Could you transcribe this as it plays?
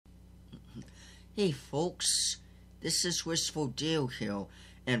Hey folks, this is Wistful Dale here,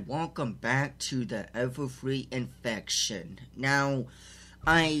 and welcome back to the Everfree Infection. Now,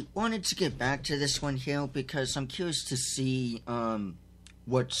 I wanted to get back to this one here because I'm curious to see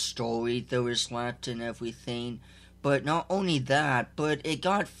what story there is left and everything. But not only that, but it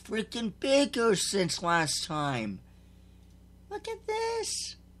got freaking bigger since last time. Look at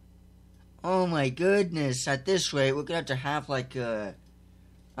this. Oh my goodness, at this rate we're gonna have like a,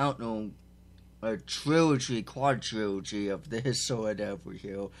 I don't know, a trilogy, quadrilogy of this or whatever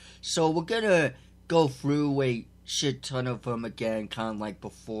here. So we're gonna go through a shit ton of them again, kind of like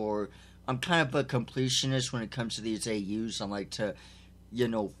before. I'm kind of a completionist when it comes to these AUs. I like to,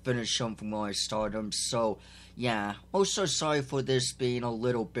 finish them from where I start them. So, yeah. Also, sorry for this being a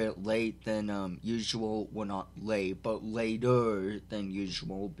little bit late than usual. Well, not late, but later than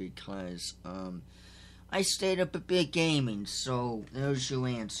usual because I stayed up a bit gaming. So there's your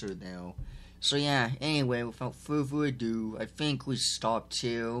answer there. So yeah, anyway, without further ado, I think we stopped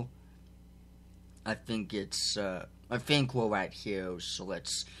here. I think we're right here, so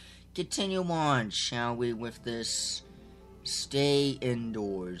let's continue on, shall we, with this stay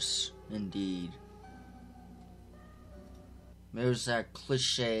indoors, indeed. There's that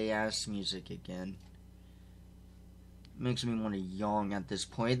cliche-ass music again. Makes me want to yawn at this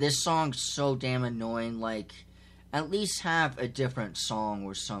point. This song's so damn annoying, like, at least have a different song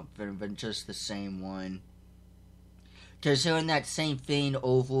or something than just the same one. Because hearing that same thing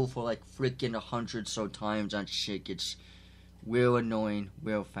over for like freaking 100 so times on shit gets real annoying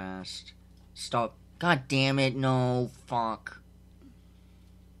real fast. Stop. God damn it, no. Fuck.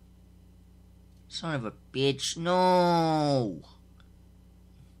 Son of a bitch, no.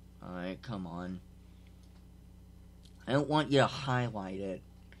 Alright, come on. I don't want you to highlight it.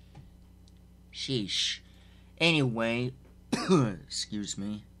 Sheesh. Anyway, excuse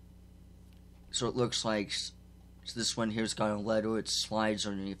me. So it looks like this one here's got a letter. It slides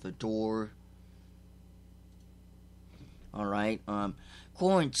underneath the door. Alright,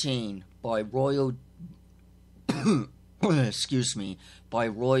 Quarantine by Royal excuse me, by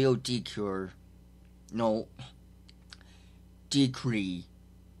Royal Decree. No, Decree,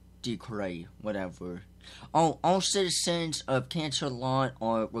 whatever. All citizens of Canterlot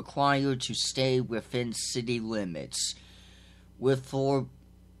are required to stay within city limits. Curfew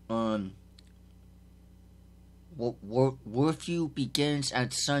begins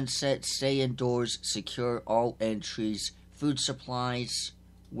at sunset. Stay indoors. Secure all entries. Food supplies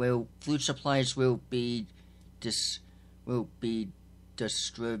will be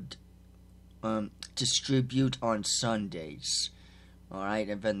distribute on Sundays. All right,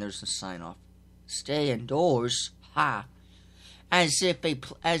 and then there's a sign off. Stay indoors? Ha! As if a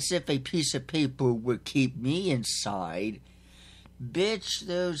piece of paper would keep me inside. Bitch,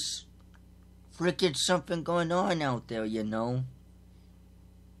 there's frickin' something going on out there, you know.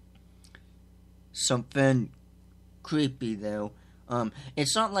 Something creepy though.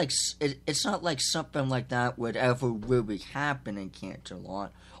 It's not like something like that would ever really happen in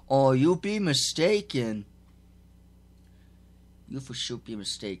Canterlot. Or you be mistaken. You for sure be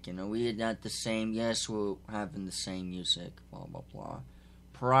mistaken. Are we not the same? Yes, we're having the same music. Blah, blah, blah.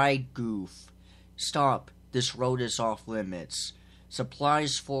 Pride goof. Stop. This road is off limits.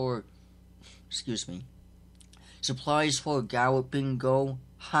 Supplies for galloping go.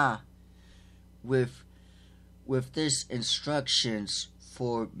 Ha. With this instructions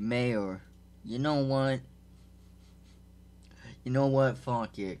for mayor. You know what?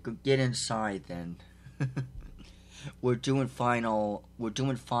 Fuck it. Go get inside then. We're doing fine on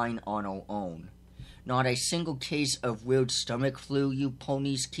our own. Not a single case of weird stomach flu you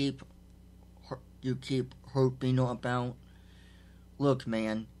ponies keep herping about. Look,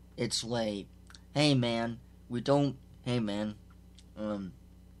 man, it's late. Hey, man, we don't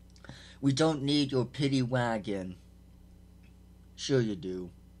need your pity wagon. Sure you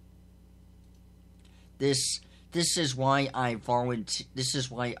do. This is why I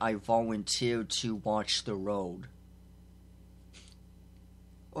volunteered to watch the road.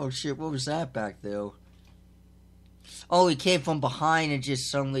 Oh shit, what was that back there? Oh, he came from behind and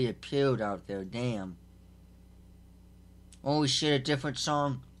just suddenly appeared out there, damn. Holy shit, a different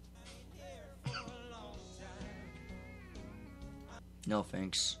song? No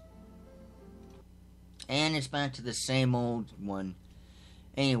thanks. And it's back to the same old one.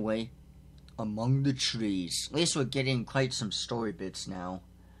 Anyway, among the trees. At least we're getting quite some story bits now.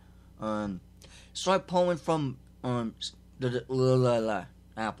 Start pulling from,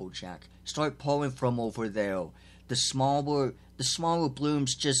 Applejack. Start pulling from over there. The smaller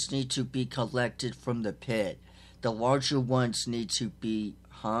blooms just need to be collected from the pit. The larger ones need to be,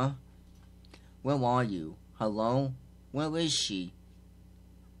 Where are you? Hello? Where is she?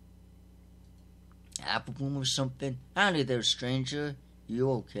 Apple Bloom or something? Howdy there, stranger.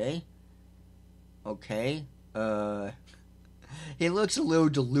 You okay? Okay. He looks a little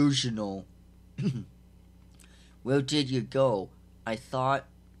delusional. Where did you go? I thought...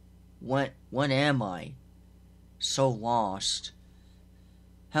 When am I? So lost.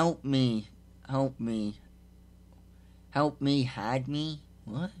 Help me. Help me. Help me, had me?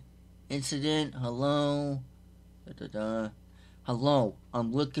 What? Incident? Hello? Da-da-da. Hello,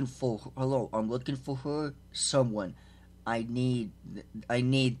 I'm looking for her. Someone. I need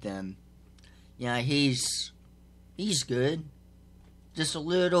them. Yeah, he's good. Just a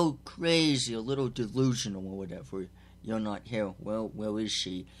little crazy, a little delusional or whatever. You're not here. Well, where is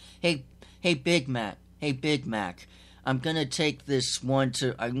she? Hey, Big Mac. Hey, Big Mac. I'm gonna take this one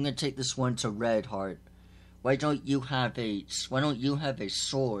to Red Heart. Why don't you have a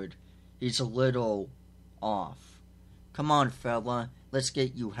sword? He's a little off. Come on, fella. Let's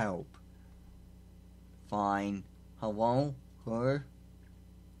get you help. Fine. Hello? Her?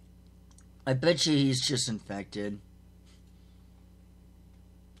 I bet you he's just infected.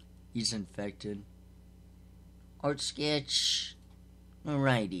 He's infected. Art sketch.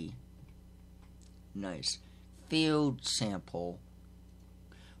 Alrighty. Nice. Field sample.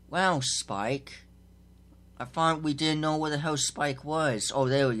 Wow, Spike. I thought we didn't know where the hell Spike was. Oh,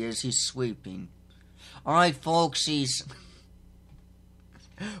 there he is. He's sweeping. Alright, folks, he's...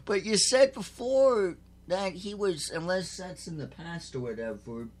 But you said before that he was, unless that's in the past or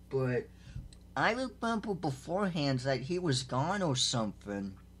whatever, but I remember beforehand that he was gone or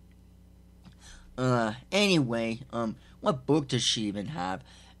something. Anyway, what book does she even have?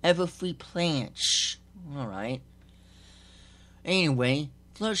 Everfree Plants. Alright. Anyway,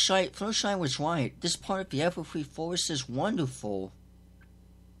 Fluttershy was right. This part of the Everfree Forest is wonderful.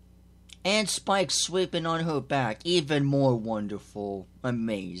 And Spike sweeping on her back, even more wonderful.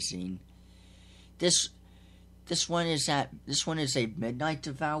 Amazing. This one is a Midnight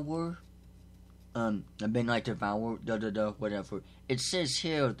Devourer. A Midnight Devourer, whatever. It says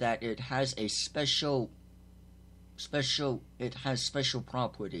here that it has a special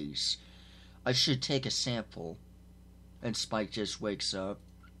properties. I should take a sample. And Spike just wakes up.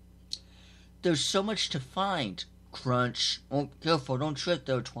 There's so much to find. Crunch. Oh, careful, don't trip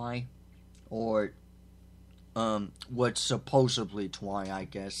though, Twy. Or, what's supposedly Twy, I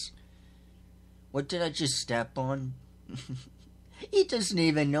guess. What did I just step on? He doesn't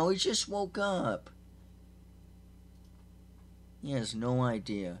even know, he just woke up. He has no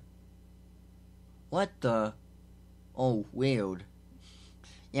idea. What the? Oh, weird.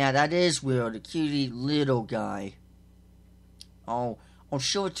 Yeah, that is weird, a cutie little guy. I'll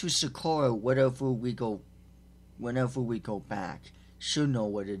show it to Sakura whenever we go back. She'll know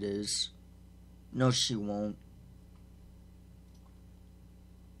what it is. No, she won't.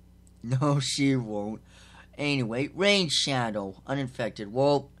 No, she won't. Anyway, Rain Shadow, uninfected.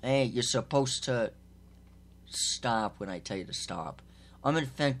 Well, hey, you're supposed to stop when I tell you to stop. I'm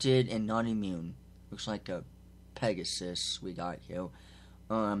infected and not immune. Looks like a Pegasus we got here.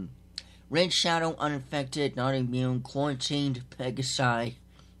 Rain Shadow, uninfected, not immune, quarantined, Pegasi,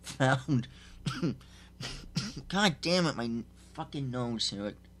 found. God damn it, my fucking nose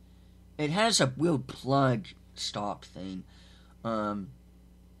here. It has a weird plug stop thing.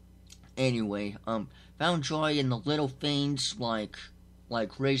 Anyway, found joy in the little things like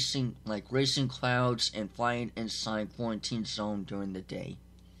racing clouds and flying inside quarantine zone during the day.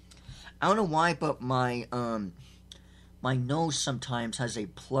 I don't know why, but my nose sometimes has a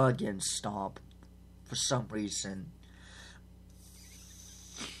plug-in stop for some reason.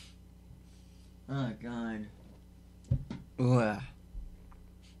 Oh god. Ugh.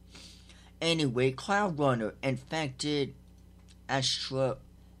 Anyway, Cloud Runner infected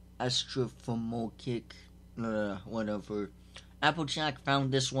Astrophomokic, whatever. Applejack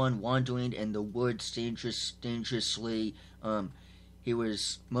found this one wandering in the woods dangerously. He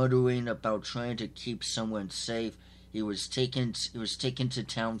was muttering about trying to keep someone safe. He was taken to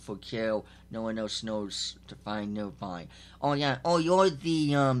town for care. No one else knows to find nearby. Oh yeah. Oh, you're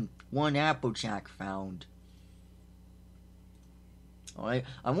the one Applejack found. Alright.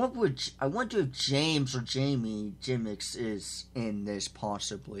 I wonder if James or Jamie Jimmix is in this,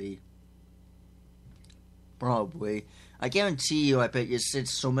 possibly. Probably. I guarantee you, I bet you,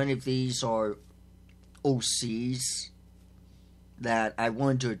 since so many of these are OCs, that I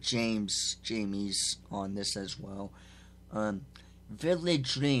wonder if Jamie's on this as well.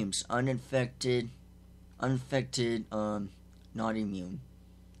 Village Dreams, uninfected, not immune.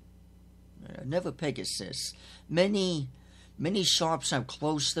 Never Pegasus. Many Many shops have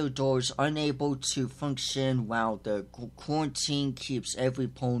closed their doors, unable to function, while the quarantine keeps every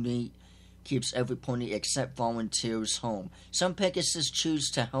pony except volunteers home. Some Pegasus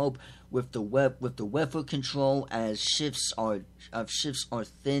choose to help with the weather control as shifts are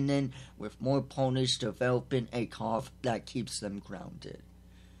thinning, with more ponies developing a cough that keeps them grounded.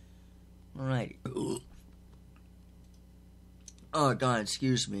 Alright. Oh god,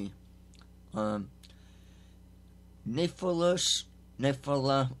 excuse me. Nephala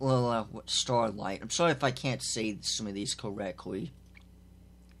Starlight. I'm sorry if I can't say some of these correctly.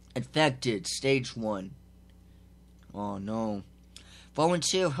 Infected, stage 1. Oh no.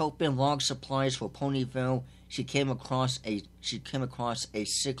 Volunteer helping log supplies for Ponyville. She came across a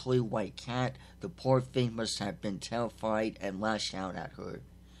sickly white cat. The poor thing must have been terrified and lashed out at her.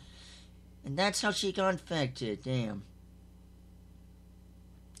 And that's how she got infected, damn.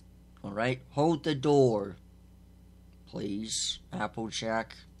 Alright, hold the door. Please,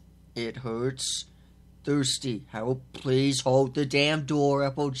 Applejack. It hurts. Thirsty, help, please hold the damn door,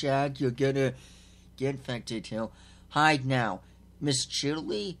 Applejack. You're gonna get infected, Hill. Hide now. Miss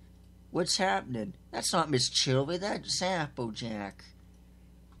Chili? What's happening? That's not Miss Chili, that's Applejack.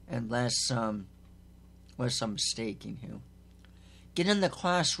 Unless I'm mistaken, Hill. Get in the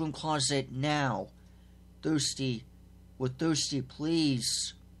classroom closet now. Thirsty. We're thirsty,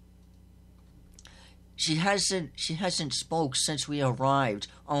 please. She hasn't spoke since we arrived.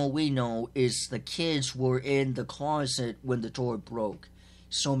 All we know is the kids were in the closet when the door broke.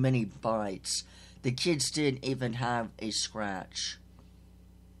 So many bites. The kids didn't even have a scratch.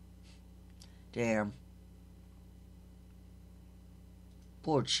 Damn.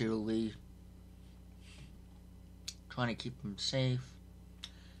 Poor Chili. Trying to keep him safe.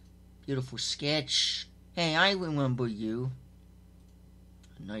 Beautiful sketch. Hey, I remember you.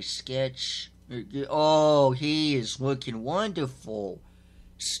 A nice sketch. Oh, he is looking wonderful,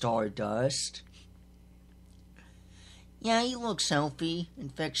 Stardust. Yeah, he looks healthy.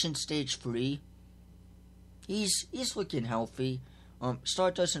 Infection stage 3. He's looking healthy.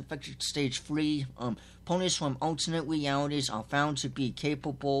 Stardust infection stage 3. Ponies from alternate realities are found to be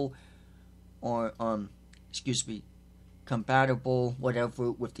capable or compatible,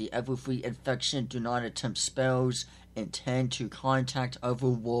 whatever, with the Everfree Infection. Do not attempt spells. Intend to contact other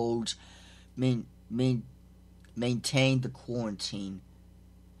worlds. Maintain the quarantine.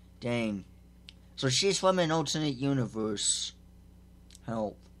 Dang. So she's from an alternate universe.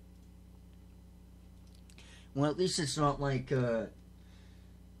 Help. Well, at least it's not like, well,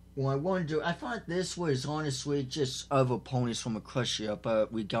 I wonder, I thought this was honestly just other ponies from Acacia,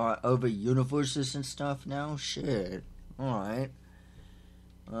 but we got other universes and stuff now? Shit. Alright.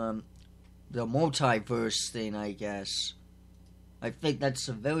 The multiverse thing, I guess. I think that's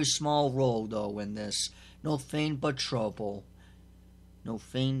a very small role, though, in this. Nothing but trouble.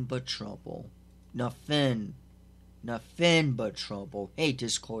 Nothing but trouble. Nothing but trouble. Hey,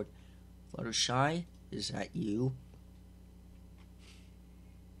 Discord. Fluttershy, is that you?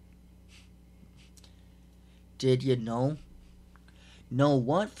 Did you know? Know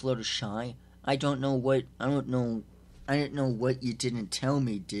what, Fluttershy? I didn't know what you didn't tell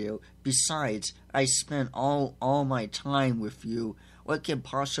me, dear. Besides, I spent all my time with you. What can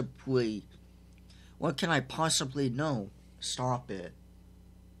I possibly know? Stop it.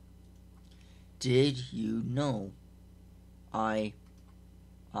 Did you know?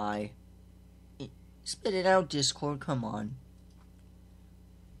 Spit it out, Discord, come on.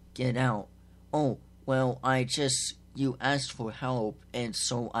 Get out. Oh, well, you asked for help, and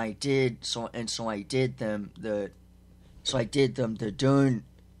so I did them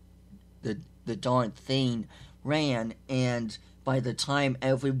the darn thing ran, and by the time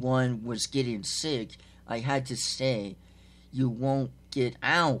everyone was getting sick, I had to stay. You won't get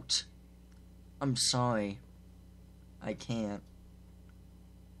out. I'm sorry. I can't.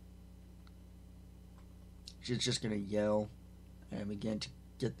 She's just gonna yell and begin to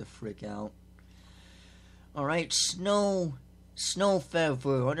get the frick out. Alright, Snow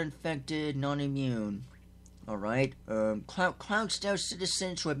Feather, uninfected, non-immune. Alright, Cloudsdale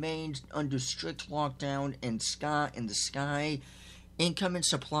citizens remain under strict lockdown in the sky. Incoming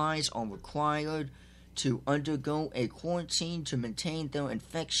supplies are required to undergo a quarantine to maintain their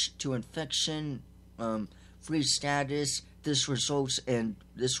infection free status. This results in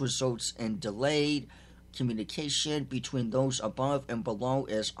delayed communication between those above and below,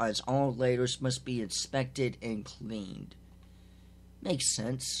 as all layers must be inspected and cleaned. Makes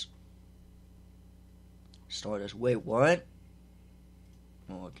sense. Stardust. Wait, what?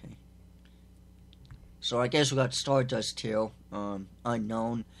 Oh, okay. So I guess we got Stardust here,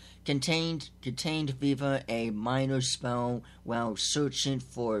 unknown. Contained via a minor spell while searching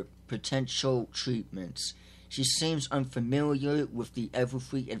for potential treatments. She seems unfamiliar with the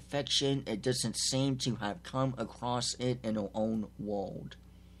Everfree Infection and doesn't seem to have come across it in her own world.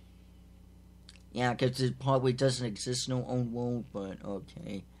 Yeah, because it probably doesn't exist in her own world, but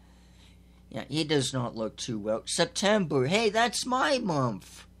okay. Yeah, he does not look too well. September, hey, that's my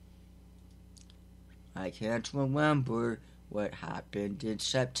month! I can't remember what happened in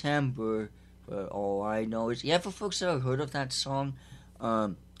September, but all I know is... You ever folks ever heard of that song?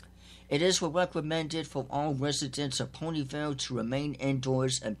 It is recommended for all residents of Ponyville to remain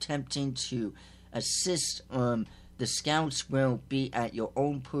indoors, attempting to assist. The scouts will be at your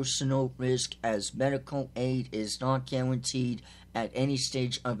own personal risk, as medical aid is not guaranteed at any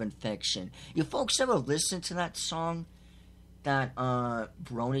stage of infection. You folks ever listen to that song? That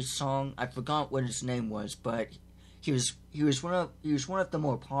Brony song? I forgot what his name was, but he was one of the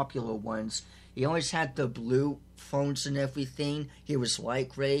more popular ones. He always had the blue phones and everything. He was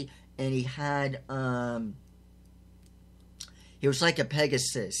like Ray, and he had he was like a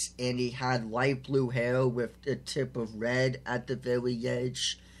Pegasus, and he had light blue hair with a tip of red at the very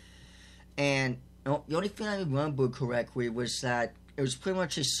edge. And the only thing I remember correctly was that it was pretty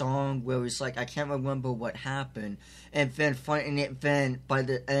much a song where it's like, I can't remember what happened. And then by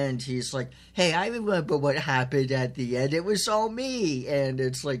the end, he's like, hey, I remember what happened at the end. It was all me. And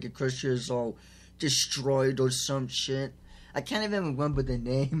it's like a Christian is all destroyed or some shit. I can't even remember the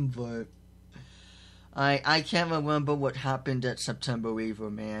name, but I can't remember what happened at September either,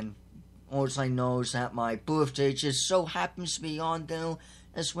 man. All I know is that my birthday just so happens to be on there,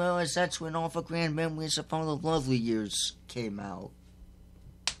 as well as that's when all the grand memories of all the lovely years came out.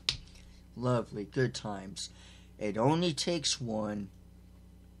 Lovely, good times. It only takes one.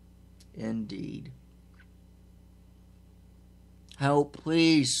 Indeed. Help,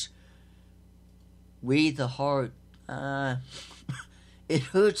 please. We the heart. It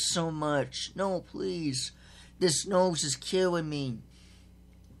hurts so much. No, please. This nose is killing me.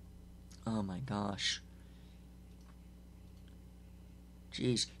 Oh my gosh.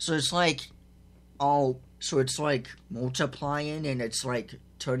 Jeez. So it's like multiplying, and it's like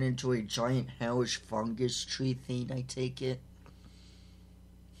turned into a giant hellish fungus tree thing, I take it.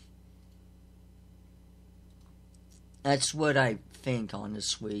 That's what I think,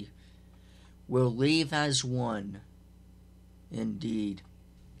 honestly. We'll leave as one. Indeed.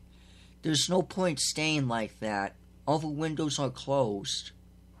 There's no point staying like that. All the windows are closed.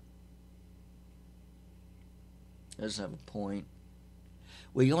 Does have a point.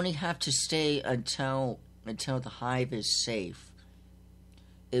 We only have to stay until the hive is safe.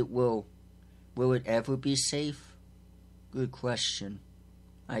 Will it ever be safe? Good question.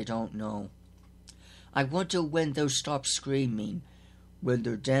 I don't know. I wonder when they'll stop screaming. When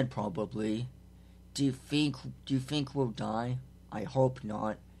they're dead, probably. Do you think we'll die? I hope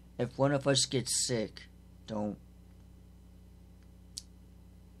not. If one of us gets sick, don't.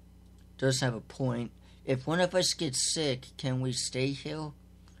 Does have a point. If one of us gets sick, can we stay here?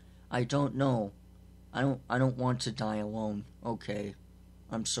 I don't know. I don't want to die alone. Okay.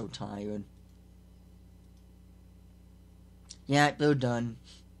 I'm so tired. Yeah, they're done.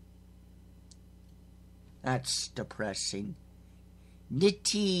 That's depressing.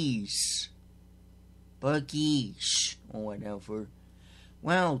 Nitties. Buggies. Or whatever.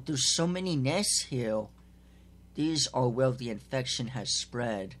 Wow, there's so many nests here. These are where the infection has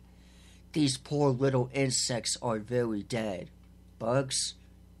spread. These poor little insects are very dead. Bugs?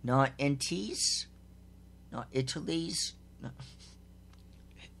 Not Inties? Not Italy's? No.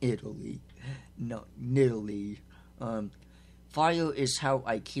 Italy. No, Nittily. Fire is how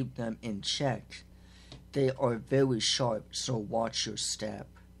I keep them in check. They are very sharp, so watch your step.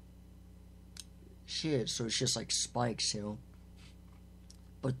 Shit, so it's just like spikes here.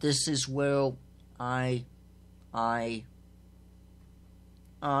 But this is where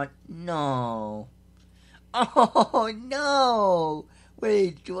no. Oh, no!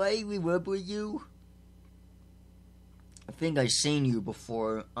 Wait, do I remember you? I think I've seen you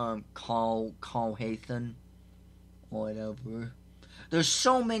before, Carl Hathan. Whatever. There's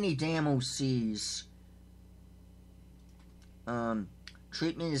so many damn OCs.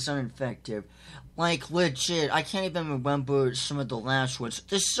 Treatment is ineffective. Like, legit, I can't even remember some of the last ones.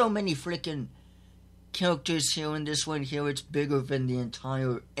 There's so many freaking characters here in this one here. It's bigger than the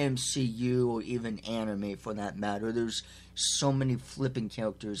entire MCU or even anime for that matter. There's so many flipping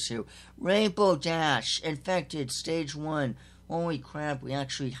characters here. Rainbow Dash, infected, stage 1. Holy crap, we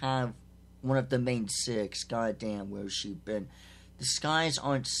actually have one of the main 6. Goddamn, where's she been? The skies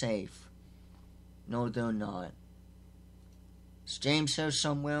aren't safe. No, they're not. Is James here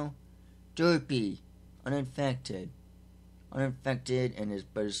somewhere? Derpy. Uninfected. Uninfected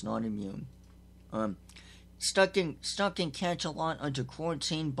but is not immune. Stuck in Cantalot under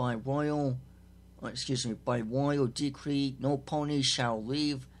quarantine by royal decree. No pony shall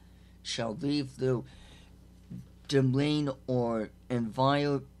leave the domain or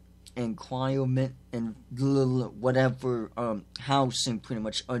environment and whatever housing, pretty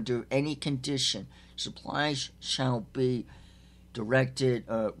much, under any condition. Supplies shall be directed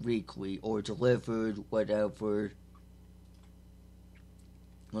weekly or delivered, whatever.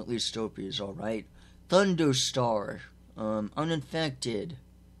 Well, at least Dopey is alright. Thunderstar, uninfected.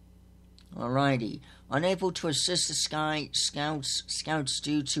 Alrighty. Unable to assist the scouts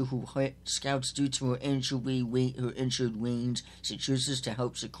due to her injured wings, she chooses to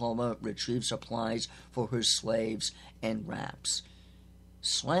help Sakoma retrieve supplies for her slaves and wraps.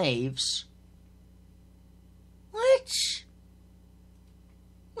 Slaves? What?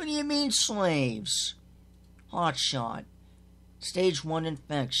 What do you mean slaves? Hotshot. Stage 1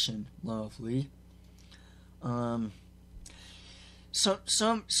 infection. Lovely.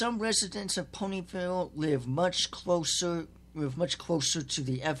 Some residents of Ponyville live much closer to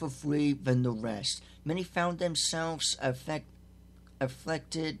the Everfree than the rest. Many found themselves afflicted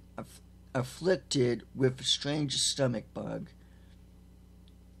with a strange stomach bug.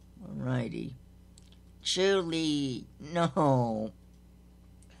 Alrighty. Chili, no.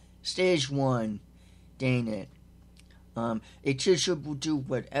 Stage 1. Dang it. A teacher will do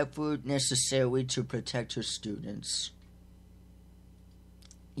whatever necessary to protect her students.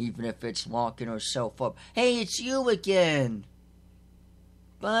 Even if it's locking herself up. Hey, it's you again!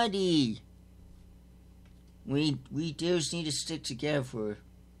 Buddy! We dudes need to stick together.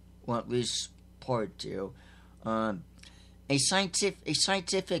 Well, at least part do. A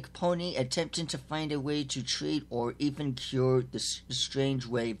scientific pony attempting to find a way to treat or even cure the strange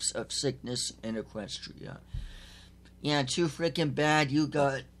waves of sickness in Equestria. Yeah, too freaking bad you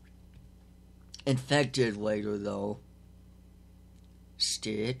got infected later, though.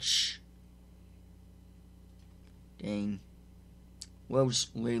 Stitch. Dang. Where's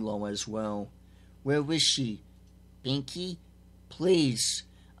Lilo as well? Where is she? Binky? Please.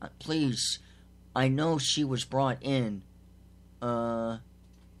 Please. I know she was brought in. I'm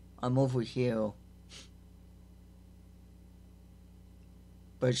over here.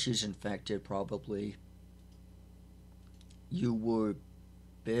 But she's infected, probably. You were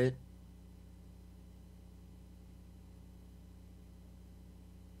bit?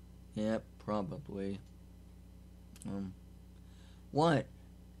 Yep, probably. What?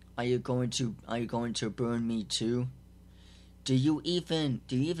 Are you going to burn me too? Do you even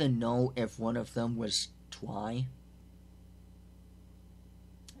know if one of them was Twy?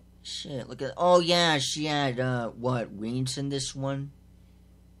 Shit, look at, oh yeah, she had wings in this one?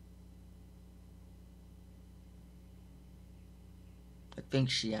 I think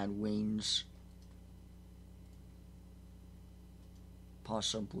she had wings.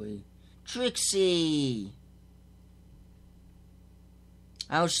 Possibly. Trixie!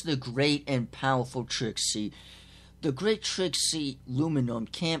 How's the great and powerful Trixie? The great Trixie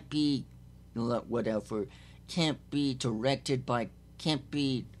Luminum can't be directed by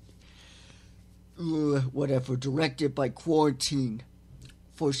quarantine.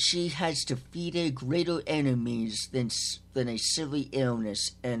 For she has defeated greater enemies than a silly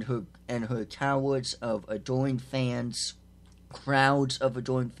illness, and her crowds of adoring fans,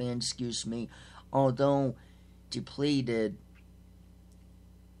 although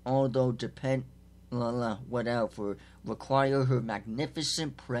require her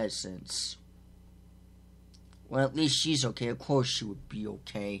magnificent presence. Well, at least she's okay. Of course she would be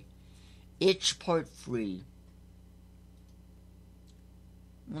okay. Itch Part 3.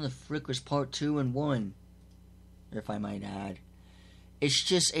 Well, the frick was Part 2 and 1, if I might add. It's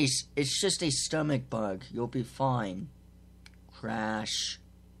just a stomach bug. You'll be fine. Crash.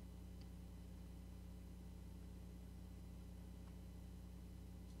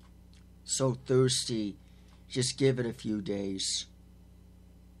 So thirsty. Just give it a few days.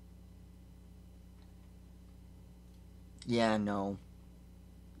 Yeah, no.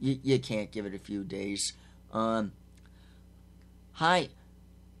 You can't give it a few days. Hi.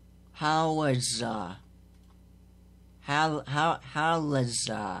 Howza.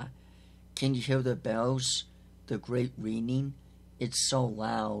 Can you hear the bells? The great ringing? It's so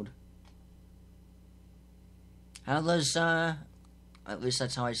loud. Howza. At least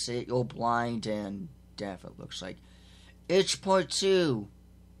that's how I say it. You're blind and deaf, it looks like. Itch Part 2.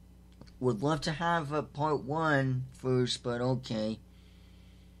 Would love to have a Part 1 first, but okay.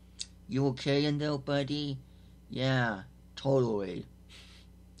 You okay in there, buddy? Yeah, totally.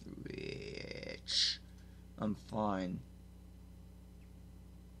 Rich. I'm fine.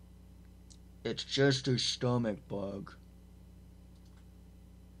 It's just a stomach bug.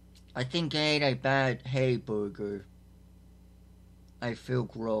 I think I ate a bad hay burger. I feel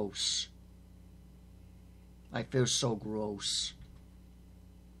gross. I feel so gross.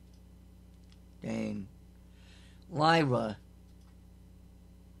 Dang. Lyra.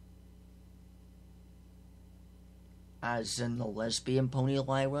 As in the lesbian pony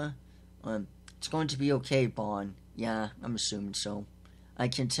Lyra? It's going to be okay, Bon. Yeah, I'm assuming so. I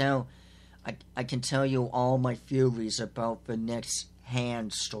can tell you all my theories about the next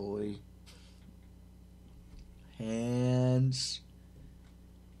hand story. Hands.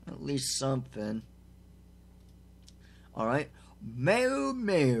 At least something. Alright.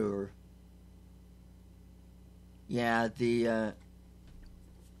 Mayor. Yeah, the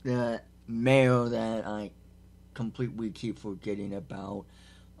mayor that I completely keep forgetting about.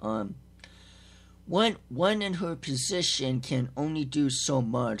 One in her position can only do so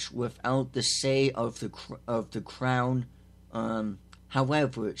much without the say of the crown.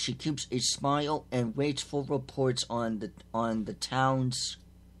 However, she keeps a smile and waits for reports on the town's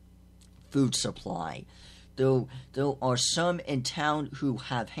food supply. Though there are some in town who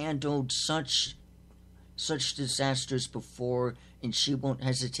have handled such disasters before, and she won't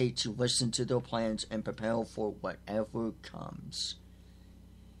hesitate to listen to their plans and prepare for whatever comes.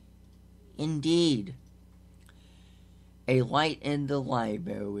 Indeed. A light in the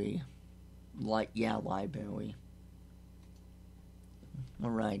library. Library.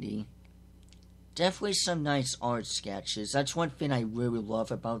 Alrighty. Definitely some nice art sketches. That's one thing I really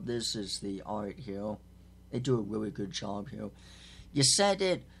love about this is the art here. They do a really good job here. You said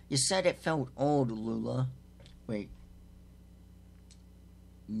it felt old, Lula. Wait.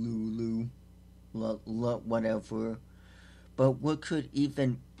 Lulu. Whatever. But what could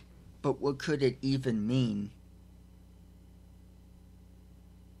it even mean?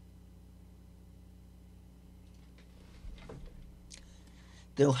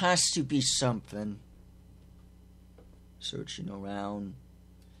 There has to be something. Searching around.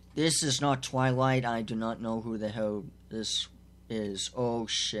 This is not Twilight. I do not know who the hell this is. Oh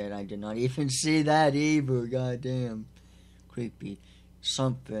shit, I did not even see that either. Goddamn. Creepy.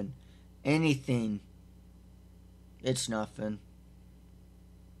 Something. Anything. It's nothing.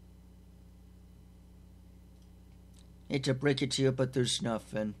 Hate to break it to you, but there's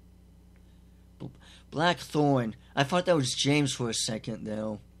nothing. Blackthorn. I thought that was James for a second,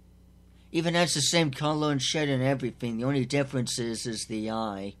 though. Even has the same color and shed and everything. The only difference is the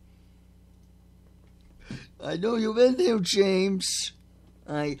eye. I know you're in there, James.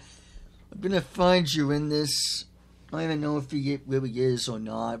 I'm gonna find you in this. I don't even know if he really is or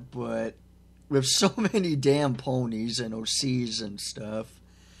not, but with so many damn ponies and OCs and stuff,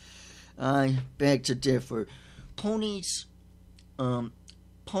 I beg to differ. Ponies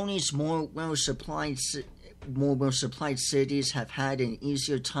more well-supplied cities have had an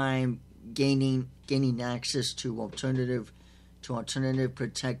easier time gaining access to alternative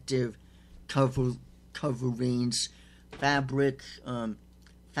protective coverings, fabric,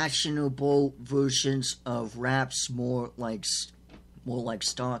 fashionable versions of wraps, more like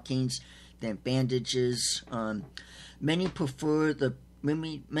stockings than bandages. Many prefer the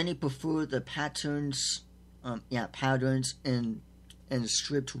patterns and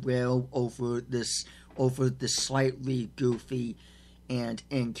stripped rail over the slightly goofy and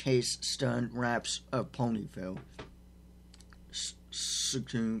encased stun wraps of Ponyville.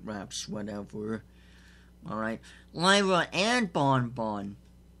 Succoon wraps, whatever. Alright. Lyra and Bon.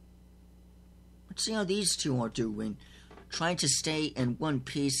 Let's see how these two are doing. Trying to stay in one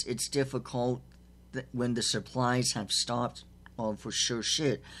piece, it's difficult when the supplies have stopped. Oh, for sure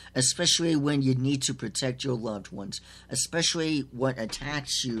shit. Especially when you need to protect your loved ones. Especially what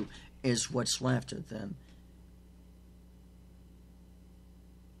attacks you is what's left of them.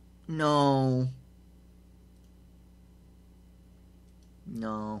 No.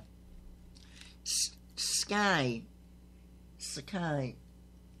 Sakai.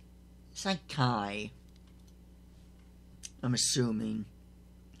 I'm assuming.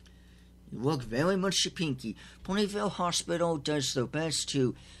 You look very much pinky. Ponyville Hospital does their best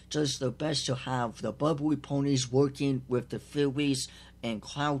to have the bubbly ponies working with the fillies and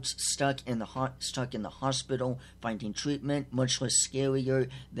clouds stuck in the hospital, finding treatment much less scarier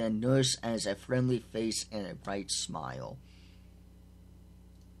than Nurse as a friendly face and a bright smile.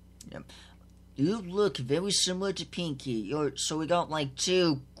 Yep. You look very similar to Pinky. So we got like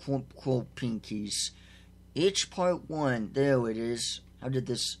two quote Pinkies. Each part one. There it is. How did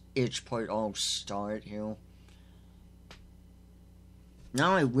this itch part all start here?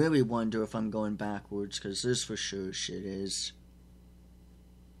 Now I really wonder if I'm going backwards, because this for sure shit is.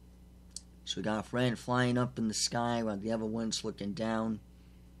 So we got a friend flying up in the sky while the other one's looking down.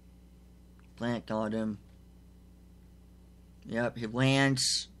 Plant got him. Yep, he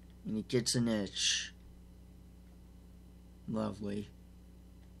lands and he gets an itch. Lovely.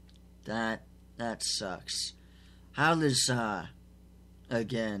 That sucks. How does,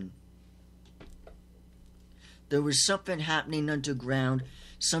 again. There was something happening underground.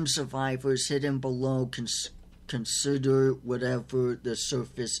 Some survivors hidden below consider whatever the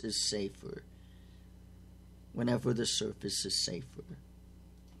surface is safer. Whenever the surface is safer.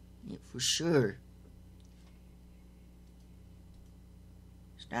 Yeah, for sure.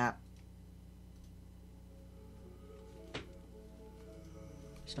 Stop.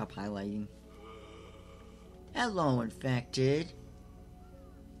 Stop highlighting. Hello, infected.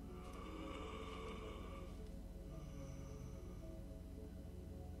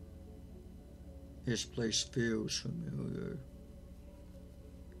 This place feels familiar.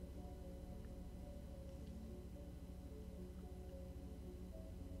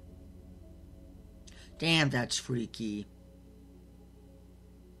 Damn, that's freaky.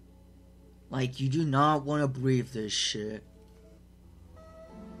 Like, you do not want to breathe this shit.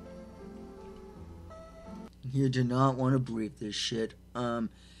 You do not want to breathe this shit.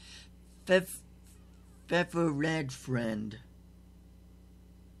 Feather Red Friend.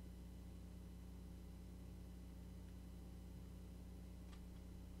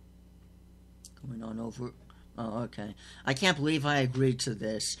 Going on over. Oh, okay. I can't believe I agreed to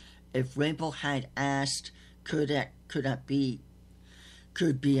this. If Rainbow had asked, could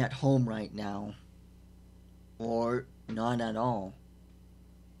be at home right now, or not at all.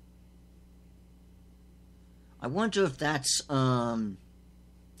 I wonder if that's whoa,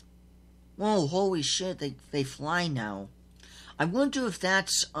 holy shit, they fly now. I wonder if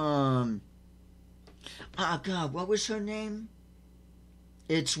that's oh god, what was her name?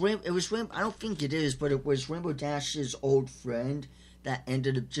 It was Rainbow. I don't think it is, but it was Rainbow Dash's old friend that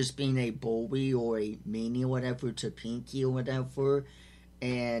ended up just being a bully or a meanie or whatever to Pinky or whatever,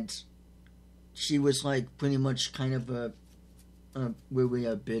 and she was like pretty much kind of really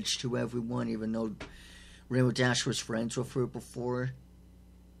a bitch to everyone, even though Rainbow Dash was friends with her before.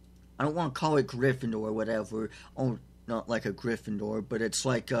 I don't want to call it Gryffindor or whatever. Oh, not like a Gryffindor, but it's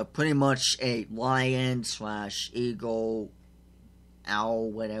like pretty much a lion / eagle,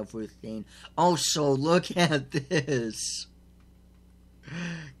 owl, whatever thing. Also, look at this.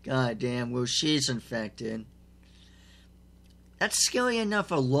 God damn, well, she's infected. That's scary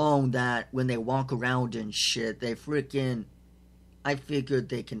enough alone that when they walk around and shit, they freaking... I figured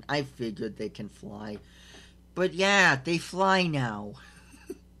they can fly. But yeah, they fly now.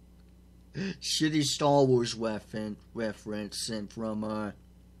 Shitty Star Wars reference and from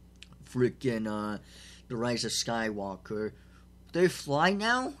freaking The Rise of Skywalker. They fly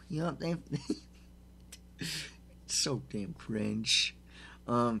now? Yeah, they so damn cringe.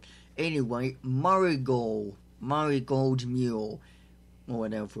 Anyway, Marigold Mule, or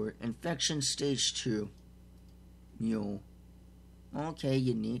whatever. Infection stage 2. Mule. Okay,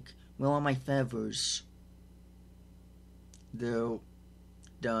 unique. Where are my feathers? They're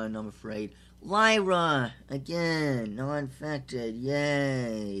done, I'm afraid. Lyra! Again, non-infected.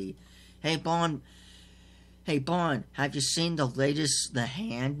 Yay. Hey, Bond, have you seen the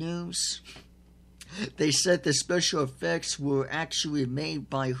hand news? They said the special effects were actually made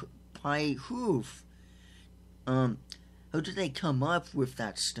by Hoof. How did they come up with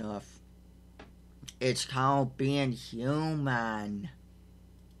that stuff? It's called being human.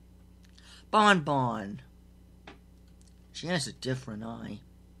 Bon. She has a different eye.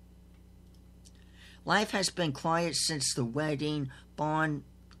 Life has been quiet since the wedding. Bon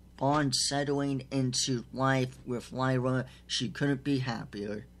settling into life with Lyra. She couldn't be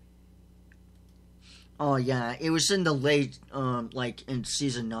happier. Oh yeah, it was in the late, like in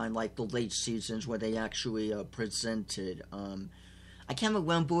season 9, like the late seasons where they actually presented. I can't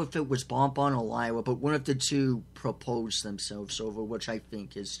remember if it was Bon or Lyra, but one of the two proposed themselves over, which I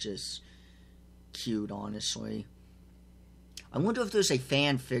think is just cute, honestly. I wonder if there's a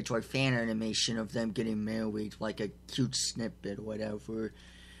fanfic or fan animation of them getting married, like a cute snippet or whatever.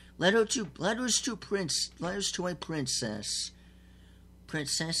 Letters to a princess.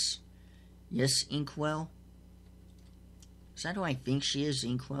 Princess? Yes, Inkwell? Is that who I think she is,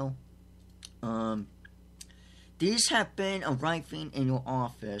 Inkwell? These have been arriving in your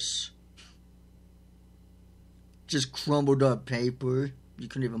office. Just crumbled up paper. You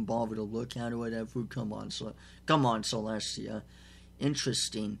couldn't even bother to look at it or whatever. Come on, Celestia.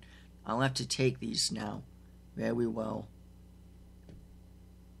 Interesting. I'll have to take these now. Very well.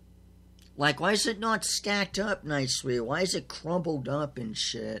 Like, why is it not stacked up nicely? Why is it crumbled up and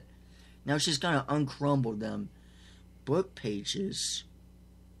shit? Now she's gotta uncrumble them. Book pages.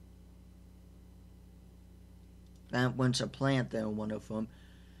 That one's a plant there, one of them.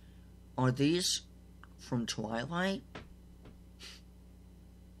 Are these from Twilight?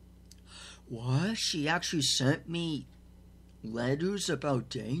 What? She actually sent me letters about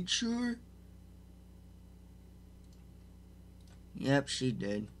danger? Yep, she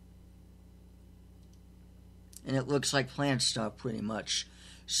did. And it looks like plant stuff, pretty much.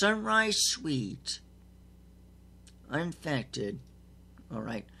 Sunrise Sweet. Uninfected.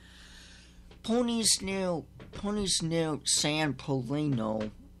 Alright. Pony's new San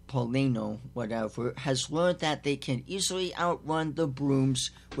Polino, whatever, has learned that they can easily outrun the brooms,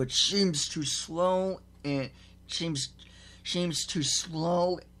 which seems to slow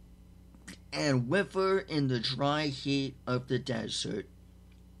and wither in the dry heat of the desert.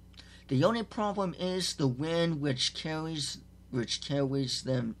 The only problem is the wind, which carries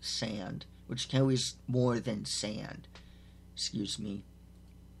them sand, which carries more than sand. Excuse me.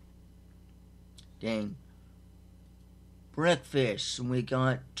 Dang. Breakfast. We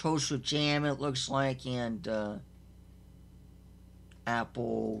got toast with jam, it looks like, and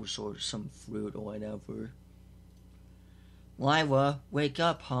apples or some fruit or whatever. Lyra, wake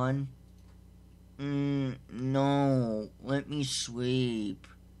up, hon. No. Let me sleep.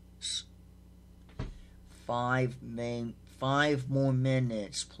 5 more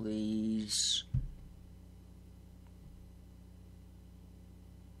minutes, please.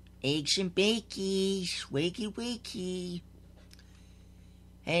 Eggs and bakies, wakey.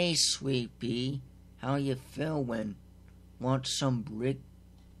 Hey, sweetie, how you feeling? Want some bricky?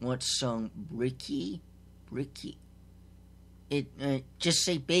 Just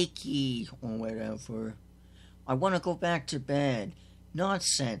say bakey or whatever. I want to go back to bed.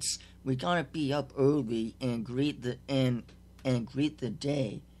 Nonsense. We gotta be up early and greet the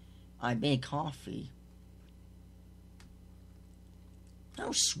day. I made coffee.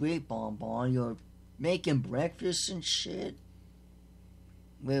 How sweet, Bonbon. You're making breakfast and shit.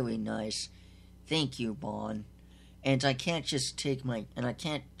 Very nice. Thank you, Bon. And I can't just take my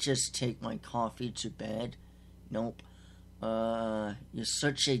coffee to bed. Nope. You're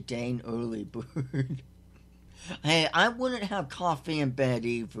such a dang early bird. Hey, I wouldn't have coffee in bed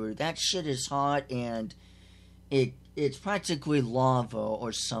either. That shit is hot and it's practically lava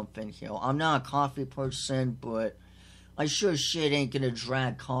or something here. I'm not a coffee person, but I sure shit ain't gonna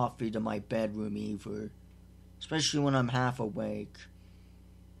drag coffee to my bedroom either. Especially when I'm half awake.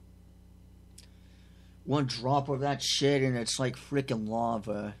 One drop of that shit and it's like freaking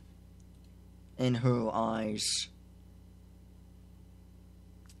lava in her eyes.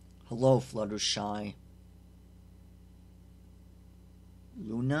 Hello, Fluttershy.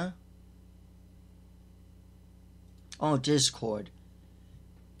 Luna? Oh, Discord.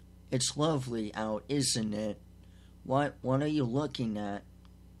 It's lovely out, isn't it? What are you looking at?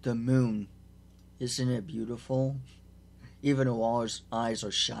 The moon. Isn't it beautiful? Even though all his eyes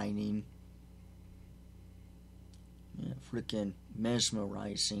are shining. Yeah, freaking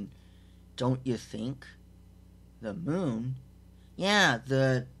mesmerizing. Don't you think? The moon? Yeah,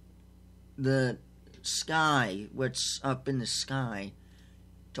 the sky. What's up in the sky?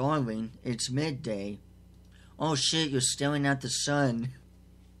 Darling, it's midday. Oh shit, you're staring at the sun.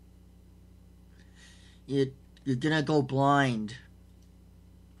 You're gonna go blind.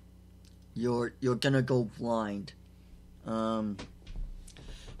 You're gonna go blind.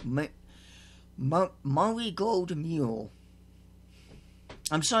 Marigold Mule.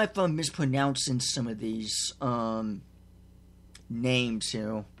 I'm sorry if I'm mispronouncing some of these names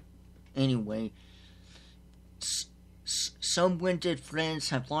here. Anyway, some winded friends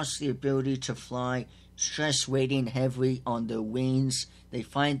have lost the ability to fly, stress weighing heavily on their wings. They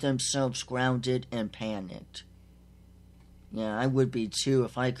find themselves grounded and panicked. Yeah, I would be too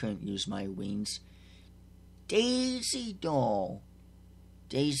if I couldn't use my wings. Daisy Doll.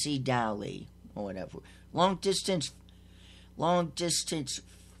 Daisy Dolly. Or whatever. Long distance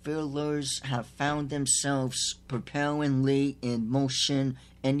fillers have found themselves propellingly in motion.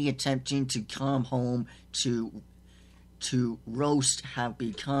 Any attempting to come home to roast have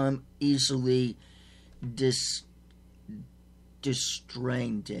become easily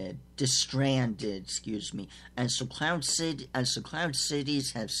distranded, excuse me, as the cloud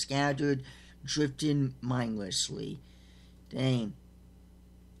cities have scattered, drifting mindlessly. Dang.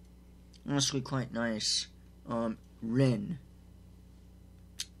 Honestly, quite nice. Rin.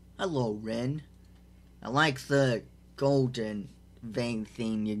 Hello, Rin. I like the golden vain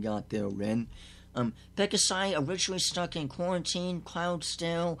thing you got there, Ren. Pegasi, originally stuck in quarantine,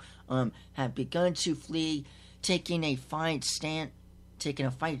 Cloudsdale, have begun to flee, taking a fight stance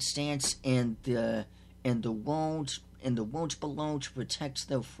in the world below to protect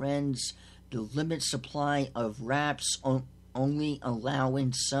their friends. The limited supply of rats only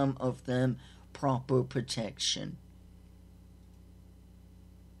allowing some of them proper protection.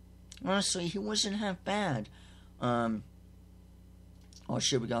 Honestly, he wasn't half bad. Oh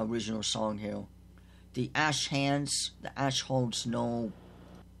shit, we got original song here. The ash holds no...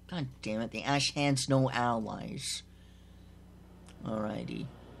 God damn it, the ash hands no allies. Alrighty.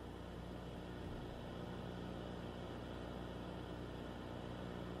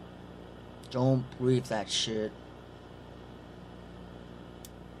 Don't breathe that shit.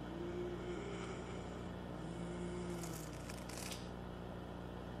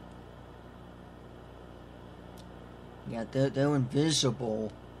 Yeah, they're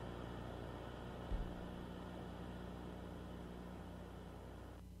invisible.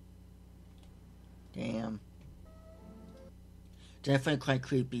 Damn. Definitely quite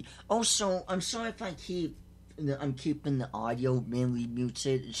creepy. Also, I'm sorry if I'm keeping the audio mainly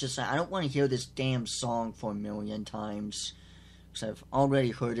muted. It's just that I don't want to hear this damn song for a million times. Because I've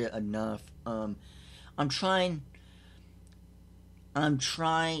already heard it enough. I'm trying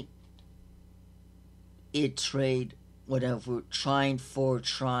iterate, whatever, try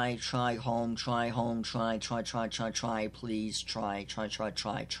home, please, try.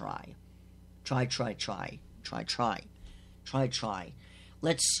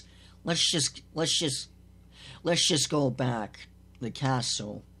 Let's just go back. The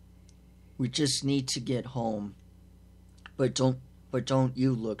castle. We just need to get home. But don't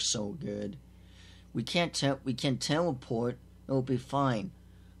you look so good. We can teleport. It'll be fine.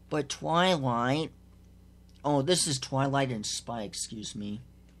 But Twilight. Oh, this is Twilight and Spike, excuse me.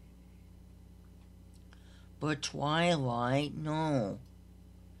 But Twilight, no.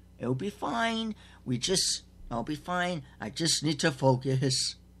 It'll be fine. I'll be fine. I just need to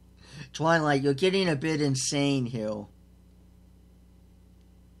focus. Twilight, you're getting a bit insane here.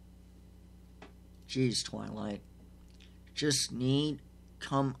 Jeez, Twilight.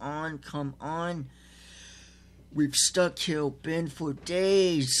 Come on. We've stuck here, been for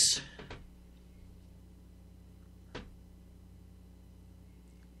days.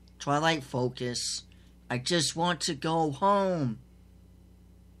 Twilight, focus. I just want to go home.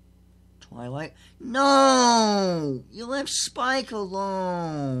 Twilight, no! You left Spike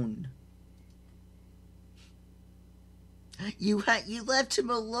alone. You left him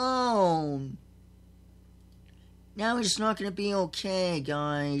alone. Now it's not gonna be okay,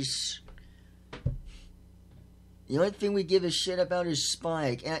 guys. The only thing we give a shit about is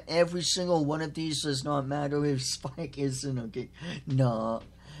Spike. Every single one of these does not matter if Spike isn't okay. Nah.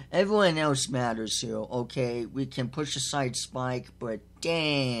 Everyone else matters here, okay? We can push aside Spike, but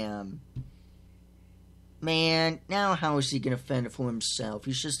damn. Man, now how is he gonna fend for himself?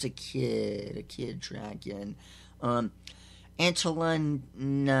 He's just a kid dragon. Antolin,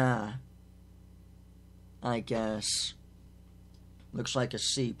 nah. I guess. Looks like a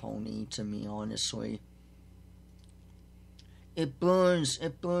sea pony to me, honestly. It burns.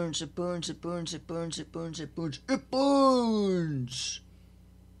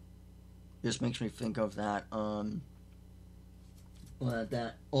 This makes me think of that,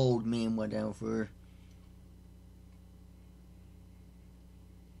 that old meme, whatever.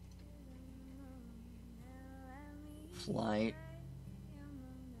 Flight.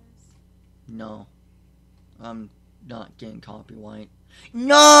 No. I'm not getting copyright.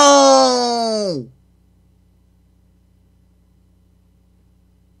 No!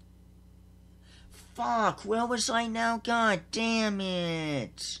 Fuck, where was I now? God damn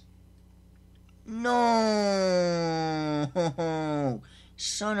it. No!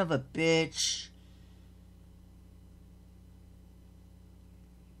 Son of a bitch.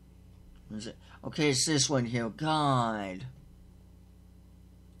 Is it? Okay, it's this one here. God.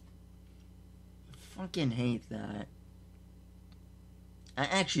 I fucking hate that. I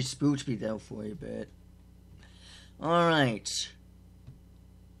actually spooked me though for a bit. Alright.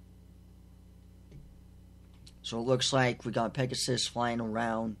 So it looks like we got Pegasus flying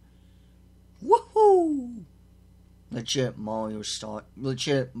around. Woohoo! Legit Mario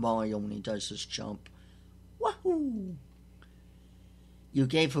when he does his jump. Woohoo! You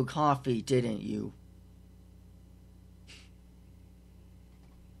gave her coffee, didn't you?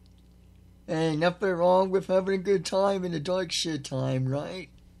 Hey, nothing wrong with having a good time in the dark shit time, right?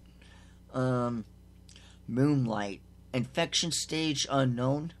 Moonlight. Infection stage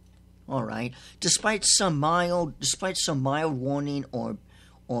unknown. All right. Despite some mild warning, or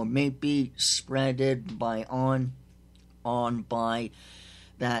maybe spreaded by by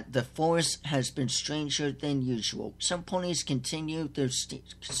that the forest has been stranger than usual. Some ponies continue their studies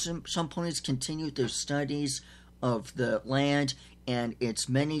of the land and its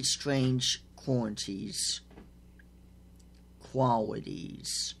many strange qualities.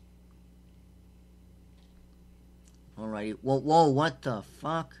 Alrighty. Whoa, what the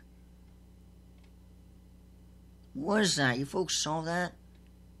fuck? What is that? You folks saw that?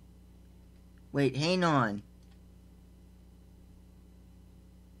 Wait, hang on.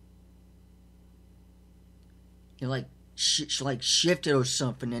 It like shifted or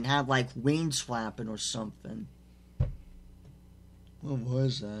something and had like wings flapping or something. What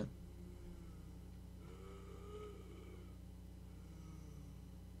was that?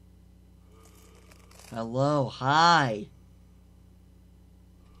 Hello, hi.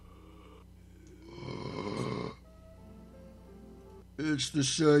 It's the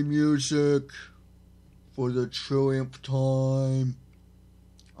same music for the trillionth time.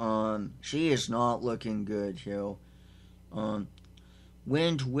 She is not looking good, yo.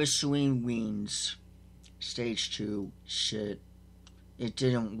 Wind whistling wings. Stage 2. Shit. It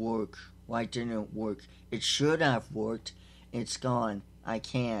didn't work. Why didn't it work? It should have worked. It's gone. I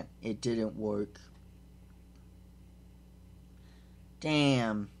can't. It didn't work.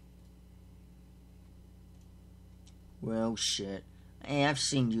 Damn. Well, shit. Hey, I've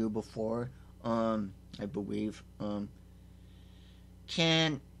seen you before. I believe.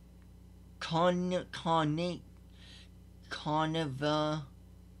 Carniva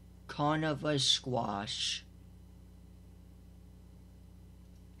squash.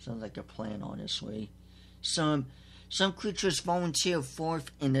 Sounds like a plan, honestly. Some creatures volunteer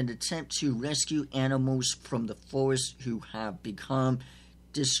forth in an attempt to rescue animals from the forest who have become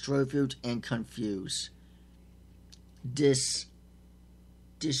disturbed and confused.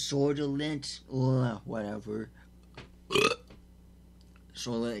 Disorderly, whatever.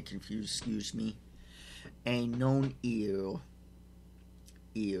 Disorderly, confused, excuse me. A known ear,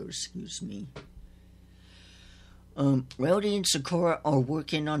 excuse me. Rowdy and Sakura are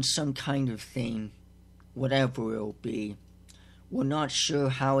working on some kind of thing. Whatever it'll be. We're not sure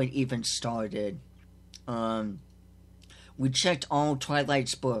how it even started. We checked all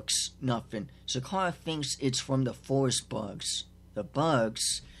Twilight's books. Nothing. Sakura thinks it's from the forest bugs. The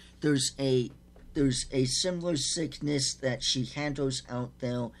bugs? There's a similar sickness that she handles out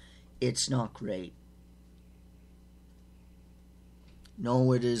there. It's not great.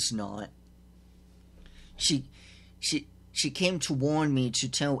 No, it is not. She came to warn me to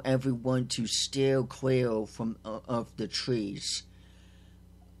tell everyone to steer clear of the trees.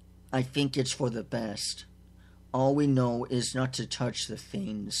 I think it's for the best. All we know is not to touch the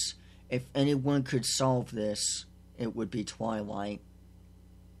things. If anyone could solve this, it would be Twilight.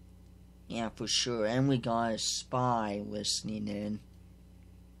 Yeah, for sure. And we got a spy listening in.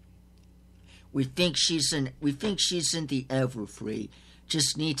 We think she's in the Everfree.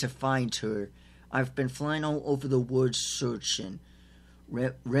 Just need to find her. I've been flying all over the woods searching.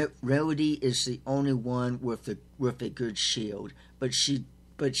 Rarity is the only one with a good shield, but she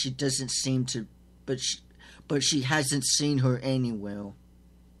doesn't seem to. But she hasn't seen her anywhere.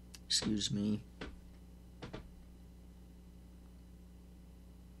 Excuse me.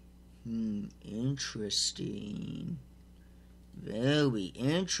 Interesting. Very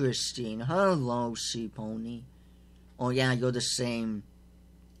interesting. Hello, Sea Pony. Oh yeah, you're the same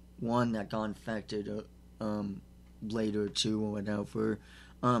one that got infected later too, or whatever.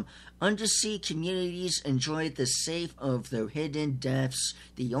 Undersea communities enjoy the safe of their hidden depths.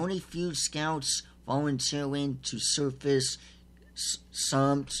 The only few scouts volunteering to surface,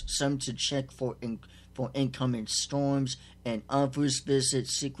 some to check for incoming storms, and others visit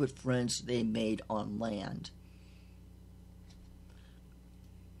secret friends they made on land.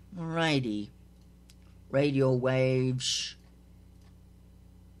 Alrighty. Radio waves.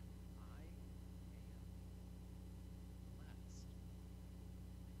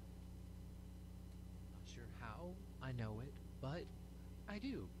 Not sure how I know it, but I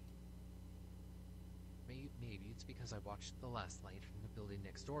do. Maybe it's because I watched the last light from the building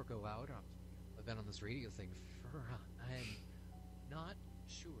next door go out. I've been on this radio thing for I'm not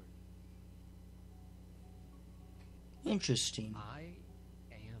sure. Interesting. I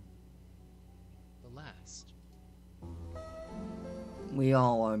am the last. We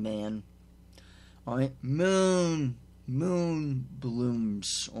all are, man. Alright, moon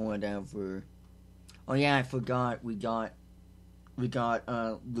blooms or whatever. Oh yeah, I forgot we got We got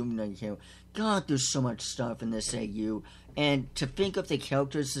Lumina here. God, there's so much stuff in this AU. And to think of the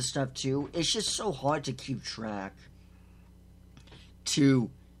characters and stuff too, it's just so hard to keep track. To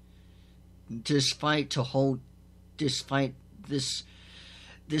this fight to hold this fight this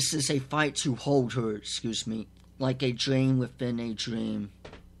is a fight to hold her, excuse me. Like a dream within a dream.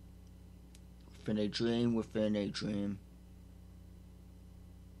 Within a dream within a dream.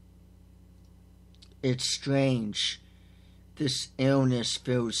 It's strange. This illness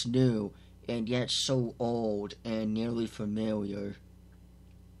feels new, and yet so old and nearly familiar.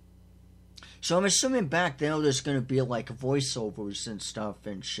 So I'm assuming back then there's going to be like voiceovers and stuff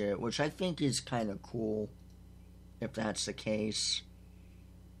and shit, which I think is kind of cool, if that's the case.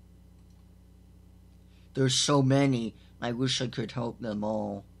 There's so many, I wish I could help them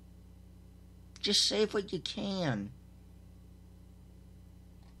all. Just save what you can.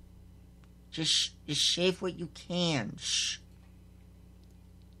 Just save what you can. Shh.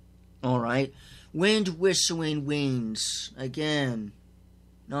 Alright. Wind whistling wings. Again.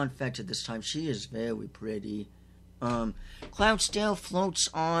 Not infected this time. She is very pretty. Cloudsdale floats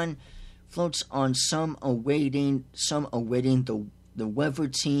on some awaiting the weather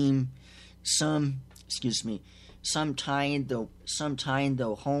team. Some tying the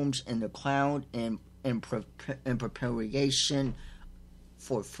homes in the cloud in preparation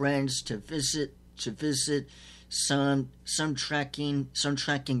for friends to visit. Some tracking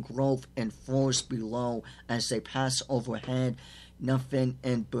growth and floors below as they pass overhead. Nothing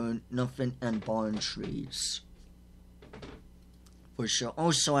and barn trees. For sure.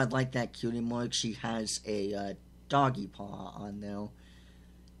 Also, I like that cutie mark. She has a doggy paw on there.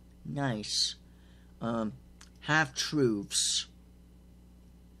 Nice. Half truths.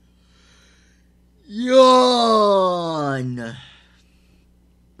 Yawn.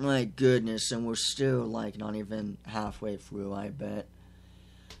 My goodness, and we're still like not even halfway through, I bet.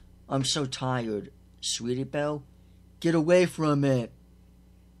 I'm so tired. Sweetie Belle, get away from it.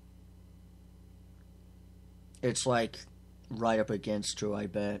 It's like right up against her, I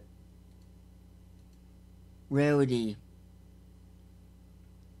bet. Rarity.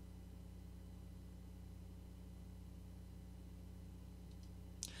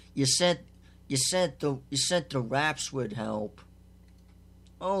 You said the raps would help.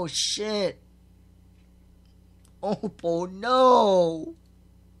 Oh shit. Oh no.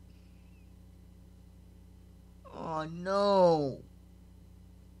 Oh no.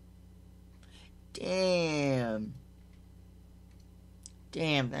 Damn,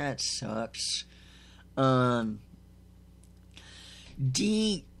 that sucks. Delivum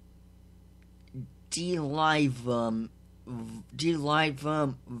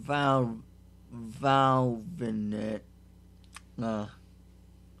valvenet.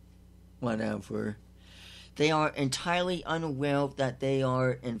 Whatever. They are entirely unaware that they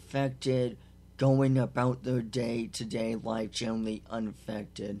are infected, going about their day-to-day life generally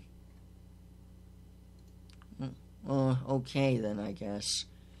unaffected. Okay then, I guess.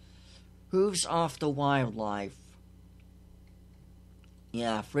 Hooves off the wildlife.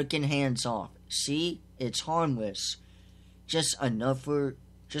 Yeah, frickin' hands off. See? It's harmless. Just another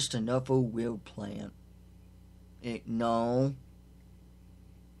weird plant. No.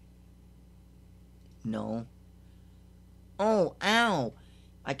 Oh, ow!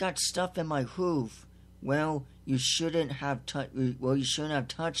 I got stuff in my hoof. Well, you shouldn't have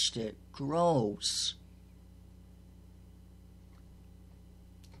touched it. Gross.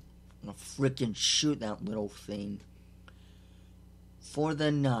 I'll frickin' shoot that little thing. For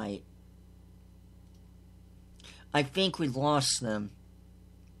the night. I think we lost them.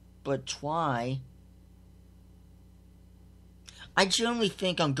 But why? I generally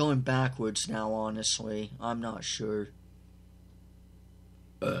think I'm going backwards now, honestly. I'm not sure.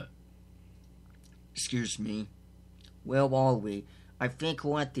 Excuse me. Where are we? I think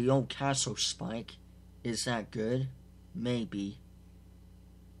we're at the old castle, Spike. Is that good? Maybe.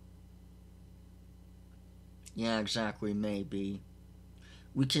 Yeah, exactly, maybe.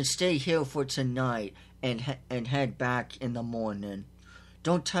 We can stay here for tonight and head back in the morning.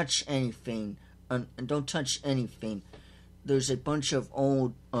 Don't touch anything. Don't touch anything. There's a bunch of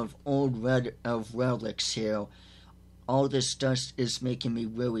old relics here. All this dust is making me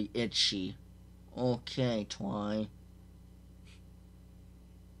really itchy. Okay, Twy.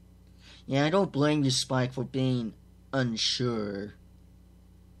 Yeah, I don't blame you, Spike, for being unsure.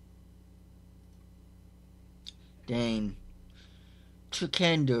 Dang. Two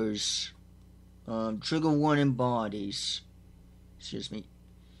kenders. Trigger warning bodies. Excuse me.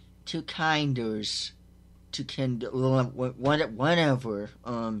 Two kinders. Two whatever.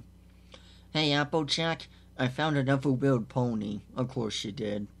 Hey, Applejack. I found another weird pony. Of course you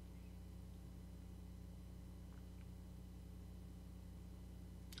did.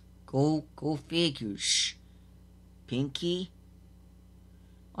 Go figure. Shh. Pinky?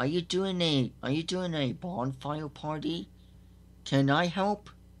 Are you doing a bonfire party? Can I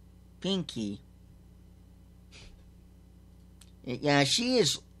help? Pinky. Yeah, she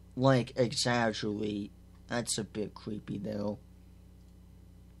is like exaggerate. That's a bit creepy though.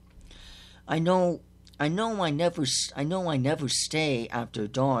 I know I never stay after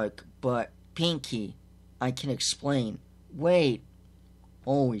dark, but Pinky, I can explain. Wait.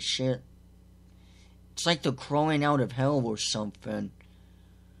 Holy shit. It's like they're crawling out of hell or something.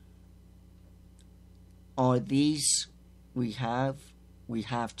 Are these we have? We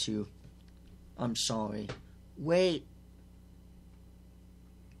have to. I'm sorry. Wait.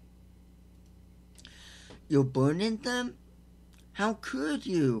 You're burning them? How could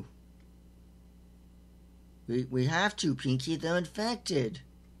you? We have to, Pinky. They're infected.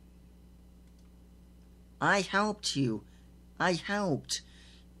 I helped you. I helped.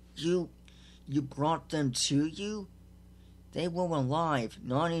 You brought them to you? They were alive.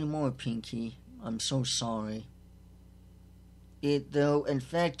 Not anymore, Pinky. I'm so sorry. They're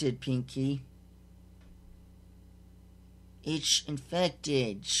infected, Pinky. It's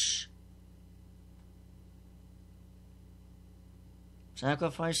infected. Shh.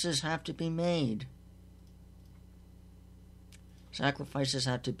 Sacrifices have to be made. Sacrifices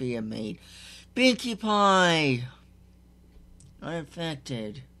have to be made. Pinkie Pie!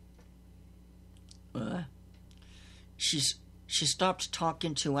 Uninfected. She stopped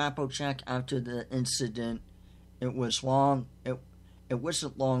talking to Applejack after the incident. It was long. It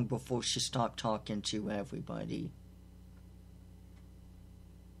wasn't long before she stopped talking to everybody.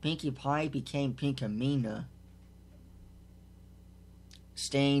 Pinkie Pie became Pinkamena.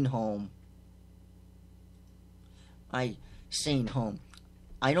 Staying home. Staying home.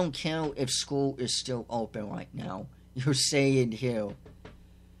 I don't care if school is still open right now. You're staying here.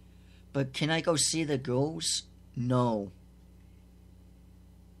 But can I go see the girls? No.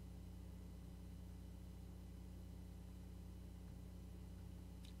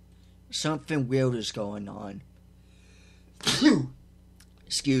 Something weird is going on.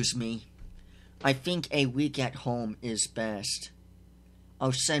 Excuse me. I think a week at home is best.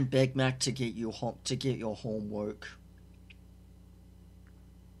 I'll send Big Mac to get you home to get your homework.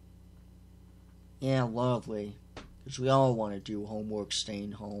 Yeah, lovely. Because we all want to do homework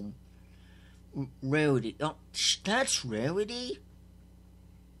staying home. Rarity. Oh, that's Rarity?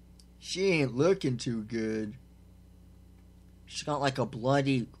 She ain't looking too good. She's got like a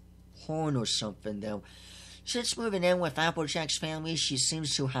bloody horn or something, though. Since moving in with Applejack's family, she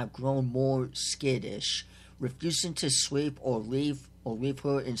seems to have grown more skittish, refusing to sweep or leave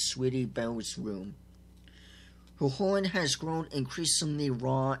her in Sweetie Belle's room. Her horn has grown increasingly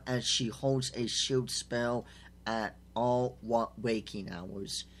raw as she holds a shield spell at all waking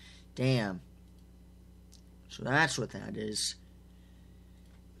hours. Damn. So that's what that is.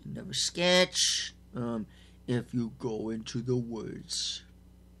 Another sketch. If you go into the woods.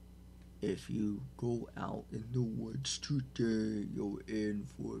 If you go out in the woods today, you're in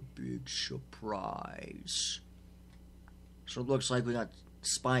for a big surprise. So it looks like we got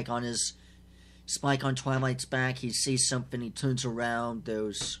Spike on Twilight's back. He sees something, he turns around,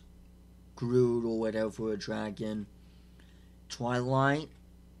 there's Groot or whatever, a dragon. Twilight?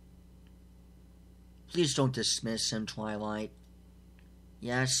 Please don't dismiss him, Twilight.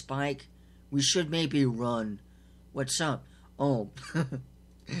 Yeah, Spike? We should maybe run. What's up? Oh,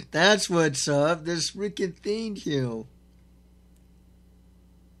 that's what's up. This freaking thing here.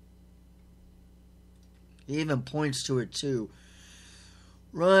 He even points to it too.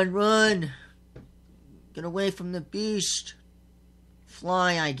 Run, run! Get away from the beast.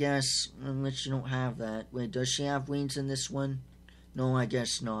 Fly, I guess. Unless you don't have that. Wait, does she have wings in this one? No, I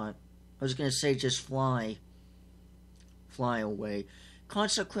guess not. I was gonna say just fly. Fly away.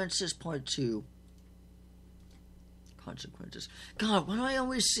 Consequences Part 2. Consequences. God, why do I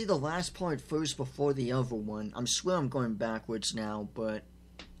always see the last part first before the other one? I swear I'm going backwards now, but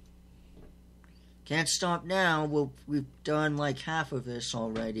can't stop now. We've done like half of this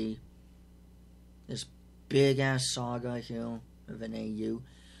already. This big ass saga here of an AU.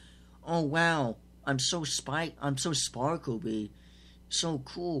 Oh wow, I'm so sparkly. So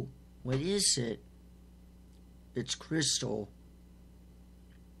cool. What is it? It's crystal.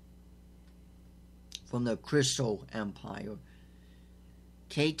 From the Crystal Empire.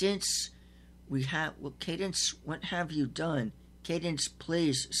 Cadence, Cadence, what have you done? Cadence,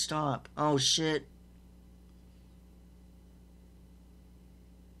 please stop. Oh shit.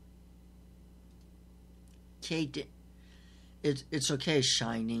 Kate, it's okay,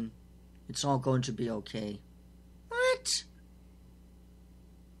 Shining. It's all going to be okay. What?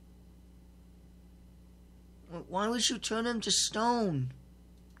 Why would you turn him to stone?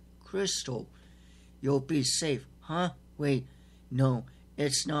 Crystal, you'll be safe. Huh? Wait, no,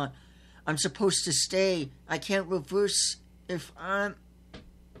 it's not. I'm supposed to stay. I can't reverse if I'm...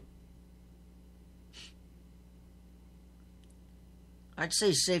 I'd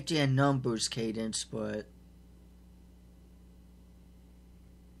say safety in numbers, Cadence, but...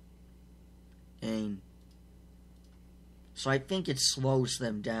 And... So I think it slows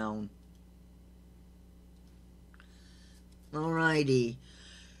them down. Alrighty.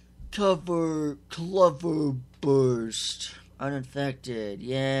 Clover burst. Uninfected.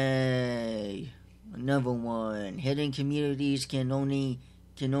 Yay. Another one. Hidden communities can only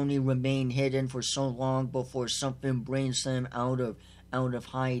remain hidden for so long before something brings them out of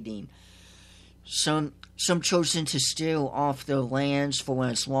hiding. Some chosen to steal off their lands for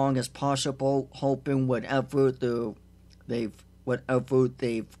as long as possible, hoping whatever they've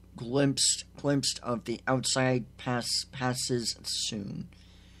glimpsed of the outside passes soon.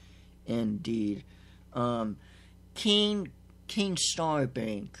 Indeed. King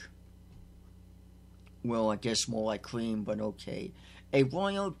Starbank. Well, I guess more like cream, but okay. A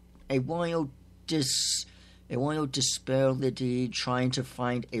royal disability trying to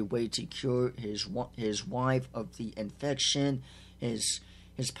find a way to cure his wife of the infection. His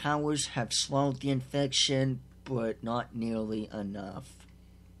powers have slowed the infection, but not nearly enough.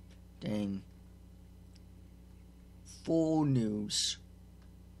 Dang. Full news.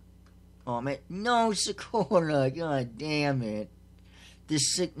 Oh man, no, Sakura, god damn it.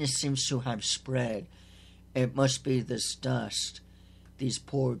 This sickness seems to have spread. It must be this dust. These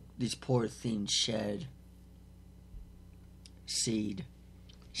poor things shed. Seed,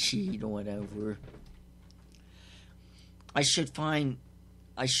 or whatever. I should find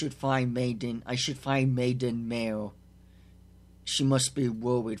Maiden Mare. She must be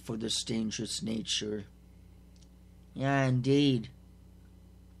worried for this dangerous nature. Yeah, indeed.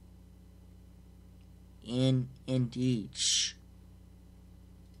 Indeed. Shh.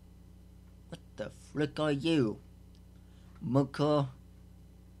 What the frick are you? Macro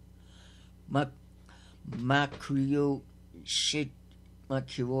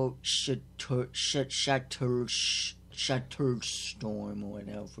Shatterstorm or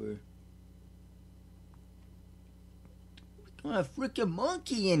whatever. Got a freaking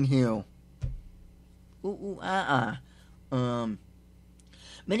monkey in here.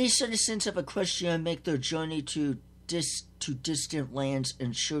 Many citizens of Equestria make their journey to distant lands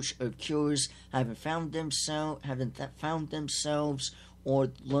in search of cures, having found themselves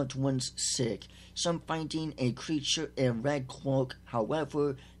or loved ones sick. Some finding a creature in red cloak.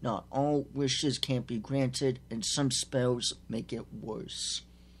 However, not all wishes can be granted, and some spells make it worse.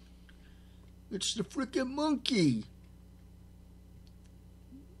 It's the freaking monkey.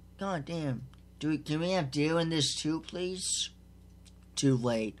 God damn. Can we have deer in this too, please? Too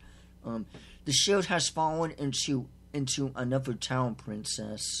late. The shield has fallen into another town,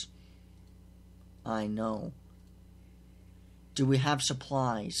 Princess. I know. Do we have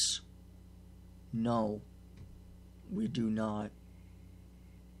supplies? No, we do not.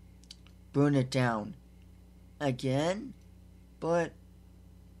 Burn it down. Again? But...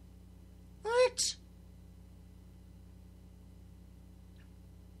 What?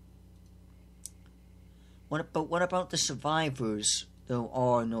 What about the survivors? There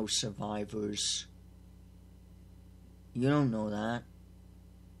are no survivors. You don't know that.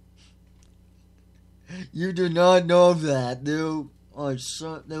 You do not know that. There are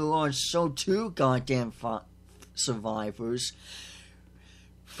so two goddamn survivors.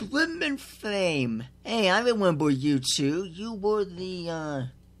 Flim and Flame. Hey, I remember you two. You were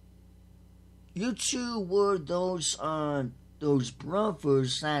you two were those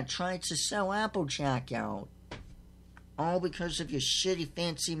brothers that tried to sell Applejack out. All because of your shitty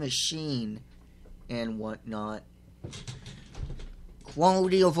fancy machine and whatnot.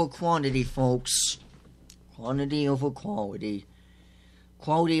 Quality over quantity, folks. Quantity over quality.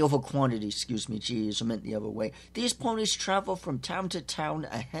 Quality over quantity, excuse me, geez, I meant the other way. These ponies travel from town to town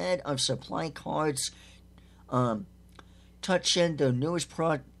ahead of supply carts, touching the newest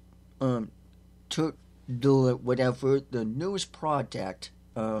the newest product,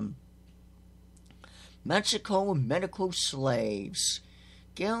 magical medical slaves.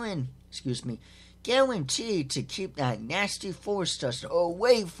 Guaranteed to keep that nasty forest dust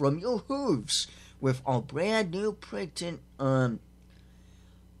away from your hooves with our brand new printed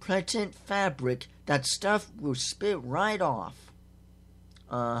fabric. That stuff will spit right off.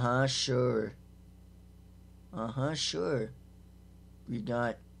 Sure. Sure. We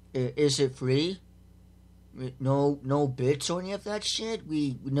got. Is it free? No bits or any of that shit.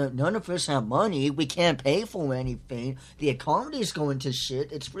 None of us have money. We can't pay for anything. The economy's going to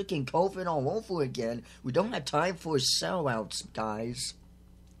shit. It's freaking COVID all over again. We don't have time for sellouts, guys.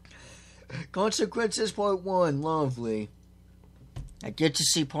 Consequences Part 1, lovely. I get to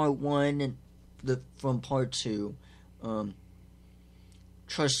see Part 1 and from Part 2.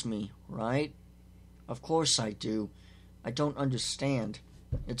 Trust me, right? Of course I do. I don't understand.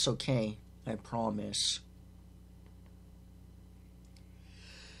 It's okay. I promise.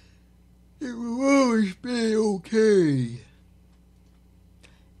 It will always be okay.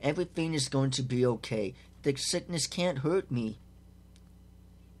 Everything is going to be okay. The sickness can't hurt me.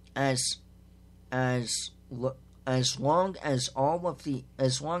 As long as all of the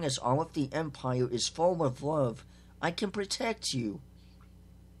Empire is full of love, I can protect you.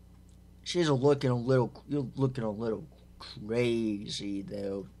 You're looking a little crazy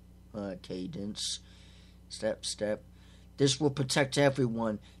though, Cadence. Step. This will protect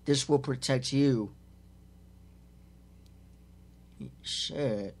everyone. This will protect you.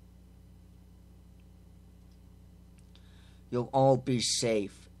 Shit. You'll all be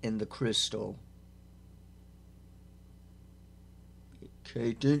safe in the crystal.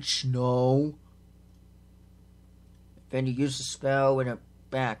 Cadence, no. Then you used a spell and it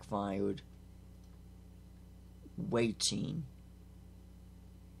backfired. Waiting.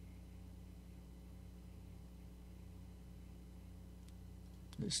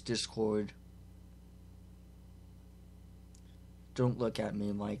 This Discord. Don't look at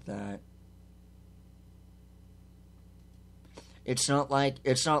me like that. It's not like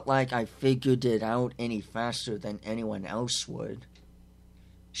I figured it out any faster than anyone else would.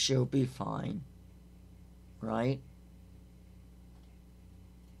 She'll be fine. Right?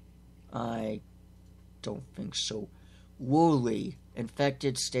 I don't think so. Wooly,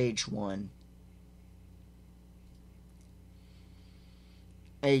 infected stage 1.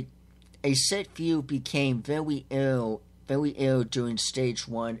 A set few became very ill during stage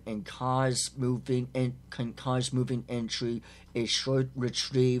 1 and cause moving entry, a short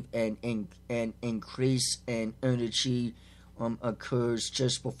retrieve and increase in energy occurs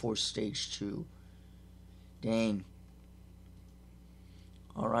just before stage 2. Dang.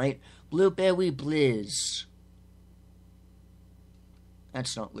 Alright. Blueberry Blizz.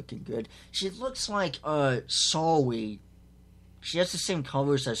 That's not looking good. She looks like Sawi. She has the same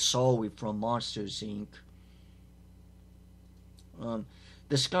colors as Sawi from Monsters Inc.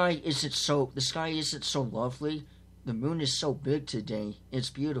 The sky isn't so lovely. The moon is so big today. It's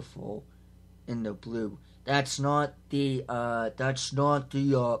beautiful in the blue. That's not the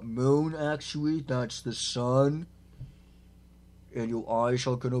moon actually. That's the sun. And your eyes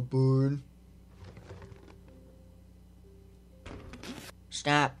are gonna burn.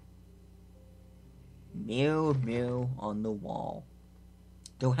 Stop. Meow on the wall.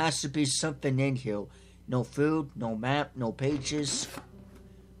 There has to be something in here. No food, no map, no pages.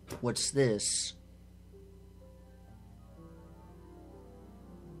 What's this?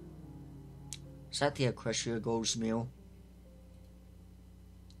 Is that the Equestria Goals meal?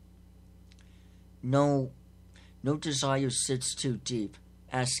 No desire sits too deep.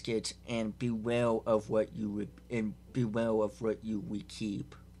 Ask it and beware of what you we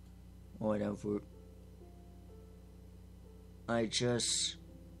keep. Whatever. I just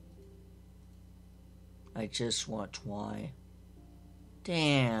want why.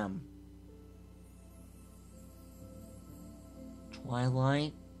 Damn.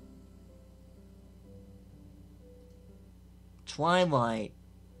 Twilight.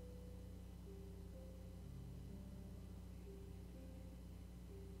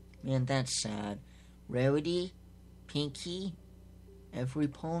 Man, that's sad. Rarity, Pinky, Every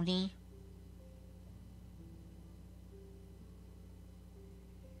Pony.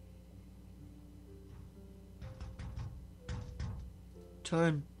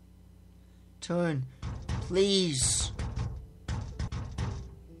 Turn, please.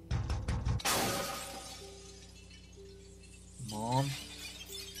 Mom?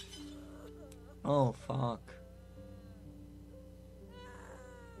 Oh, fuck.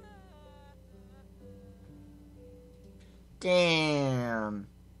 Damn.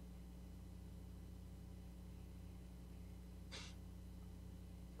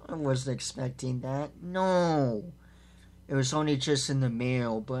 I wasn't expecting that. No. It was only just in the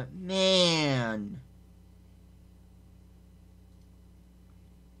mail, but man.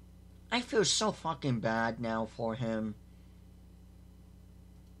 I feel so fucking bad now for him.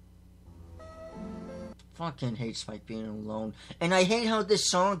 fucking hate Spike being alone. And I hate how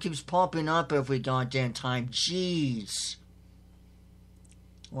this song keeps popping up every goddamn time. Jeez.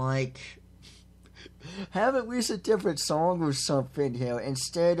 Like, have at least a different song or something here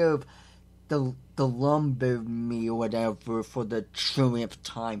instead of the lumber me or whatever for the trillionth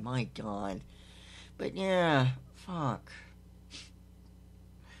time. My god. But yeah, fuck.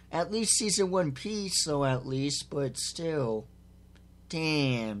 At least season 1 piece, though, at least, but still.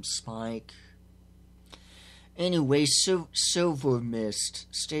 Damn, Spike. Anyway, Silver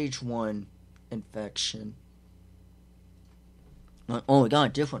Mist, Stage 1 Infection. Oh, we got a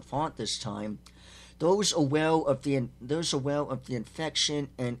different font this time. Those aware of the infection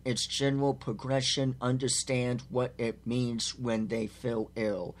and its general progression understand what it means when they feel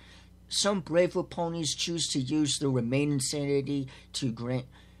ill. Some braver ponies choose to use their remaining sanity to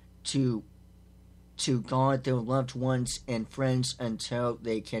guard their loved ones and friends until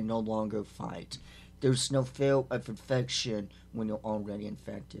they can no longer fight. There's no fear of infection when you're already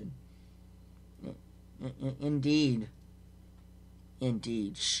infected. Indeed.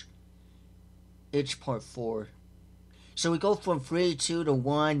 It's part 4. So we go from 3, 2 to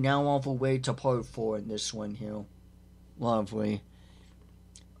 1, now all the way to part 4 in this one here. Lovely.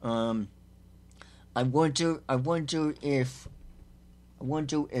 I wonder if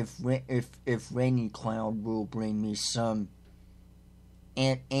Rainy Cloud will bring me some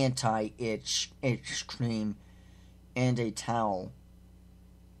anti-itch cream and a towel.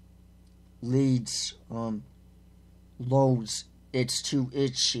 Leads, loads, it's too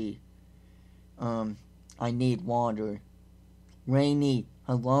itchy. I need water. Rainy,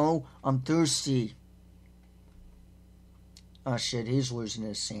 hello? I'm thirsty. Oh shit, he's losing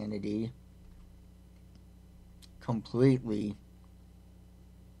his sanity. Completely.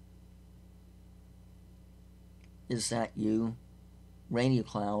 Is that you? Rainy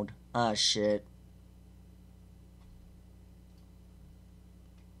Cloud. Ah shit.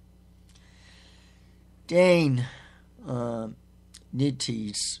 Dane.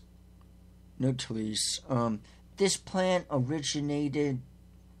 Nitties. This plant originated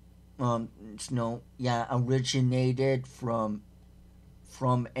from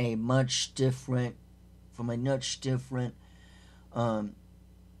a much different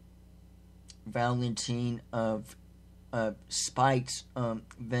Valentine of Spike's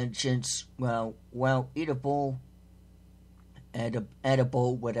vengeance. Well, edible,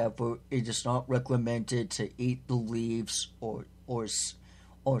 whatever. It is not recommended to eat the leaves or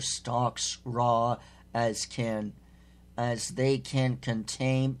stalks raw, as they can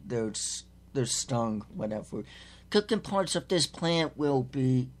contain their stung, whatever. Cooking parts of this plant will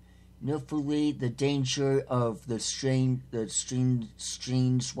be nearly the danger of the streams,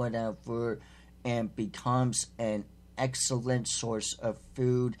 whatever, and becomes an excellent source of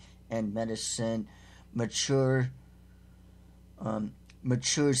food and medicine. Mature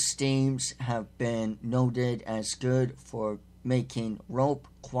steams have been noted as good for making rope,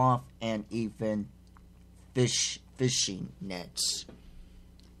 cloth, and even fishing nets.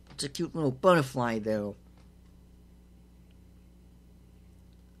 It's a cute little butterfly, though.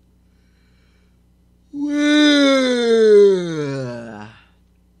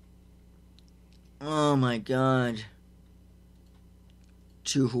 Oh my god.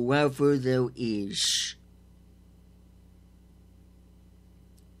 To whoever there is.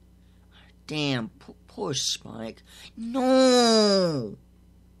 Damn, poor Spike. No!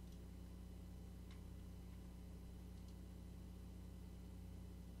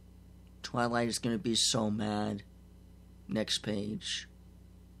 Twilight is gonna be so mad. Next page.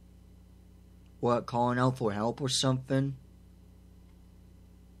 What, calling out for help or something?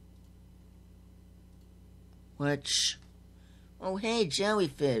 Which... Oh, hey,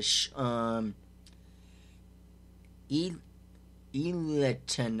 jellyfish. Eletana.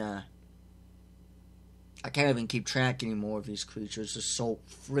 I can't even keep track anymore of these creatures. There's so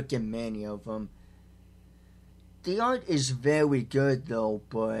freaking many of them. The art is very good, though,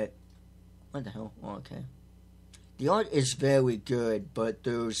 but... What the hell? Oh, okay. The art is very good, but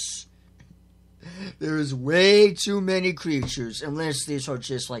there's way too many creatures, unless these are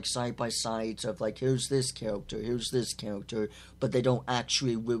just like side-by-sides of like, here's this character, but they don't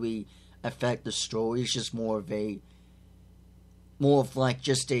actually really affect the story. It's just more of like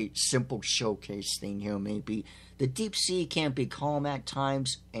just a simple showcase thing here, maybe. The deep sea can be calm at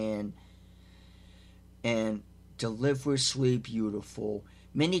times and deliviously beautiful.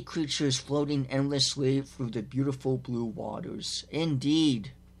 Many creatures floating endlessly through the beautiful blue waters.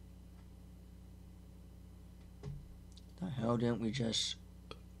 Indeed. The hell didn't we just...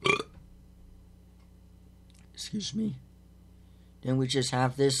 Excuse me. Didn't we just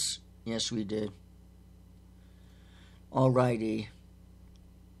have this? Yes, we did. Alrighty.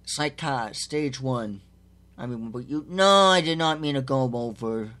 Psych stage 1. I mean, but you... No, I did not mean to go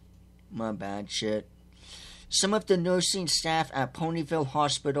over. My bad, shit. Some of the nursing staff at Ponyville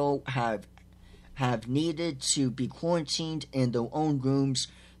Hospital have needed to be quarantined in their own rooms.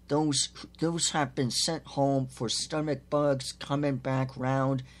 Those have been sent home for stomach bugs coming back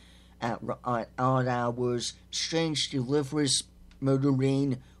round at odd hours, strange deliveries,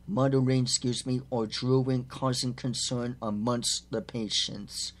 muttering, or drooling, causing concern amongst the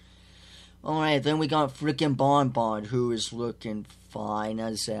patients. Alright, then we got frickin' Bonbon, who is looking fine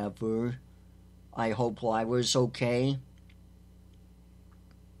as ever. I hope Lyra's okay.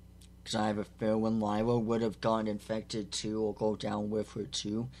 Because I have a feeling Lyra would have gotten infected too, or go down with her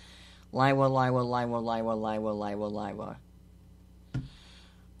too. Lyra.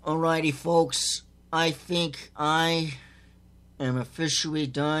 Alrighty, folks. I think I am officially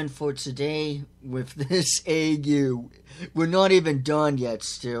done for today with this AU. We're not even done yet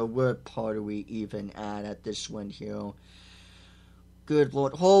still. What part are we even at this one here? Good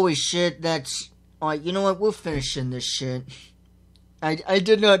lord. Holy shit, that's... Alright, you know what? We're finishing this shit. I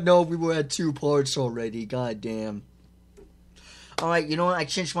did not know we were at 2 parts already. God damn. Alright, you know what? I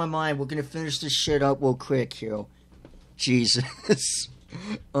changed my mind. We're gonna finish this shit up real quick here. Jesus.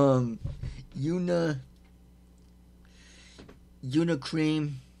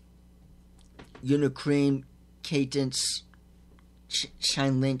 Unicream, Cadence,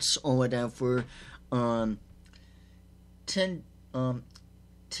 Chilinx, or whatever,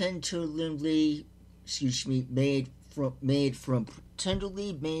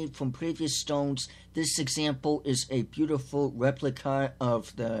 tenderly made from previous stones. This example is a beautiful replica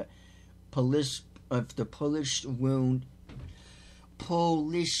of the polished wooden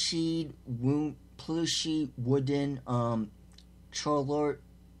trawler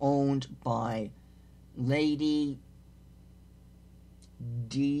owned by Lady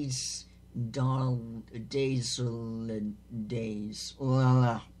Days,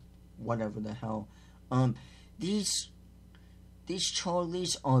 whatever the hell. These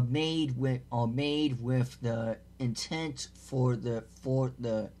Charlies are made with the intent for the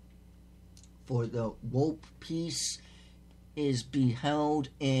rope piece is beheld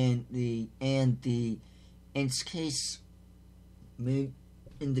in the case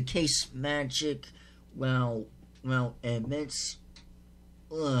magic immense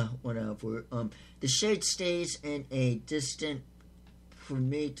whatever. The shade stays in a distant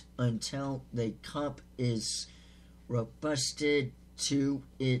permit until the cup is robusted to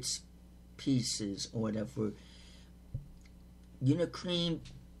its pieces or whatever. Unicream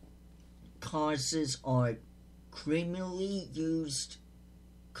causes are commonly used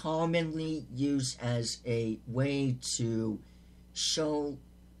as a way to show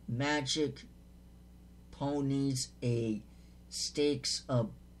magic ponies a stakes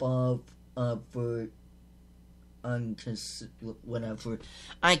above whatever.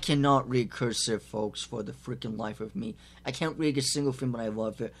 I cannot read cursive, folks, for the freaking life of me. I can't read a single thing, but I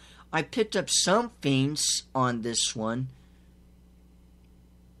love it. I picked up some things on this one.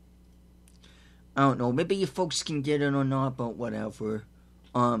 I don't know, maybe you folks can get it or not, but whatever.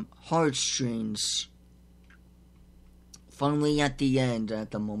 Heartstrings. Finally at the end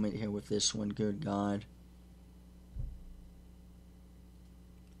at the moment here with this one, good God.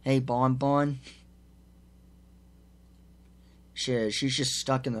 Hey, Bonbon. Shit, she's just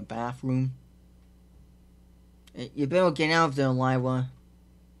stuck in the bathroom. You better get out of there, Lyra.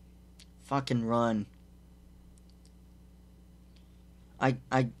 Fucking run. I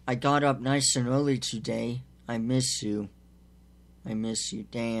got up nice and early today. I miss you.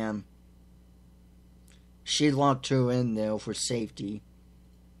 Damn. She locked her in there for safety.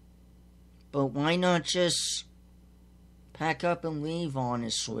 But why not just pack up and leave,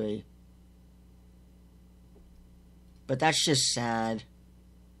 honestly? But that's just sad.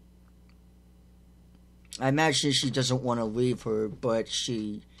 I imagine she doesn't want to leave her, but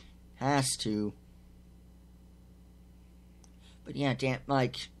she has to. But yeah,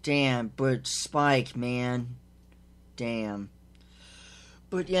 damn, but Spike, man. Damn.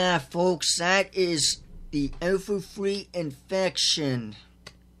 But yeah, folks, that is the Everfree Infection.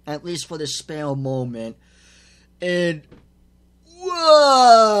 At least for the spell moment. And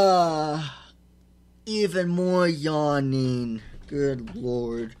whoa! Even more yawning. Good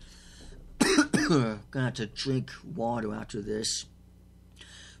lord. Gonna have to drink water after this.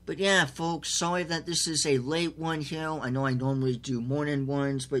 But yeah, folks, sorry that this is a late one here. I know I normally do morning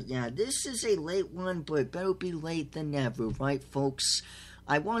ones, but yeah, this is a late one, but better be late than never, right, folks?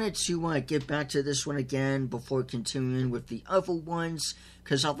 I wanted to get back to this one again before continuing with the other ones,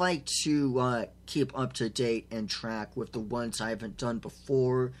 because I like to keep up to date and track with the ones I haven't done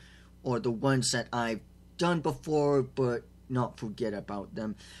before, or the ones that I've done before but not forget about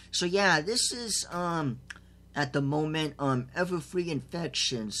them. So yeah, this is at the moment Everfree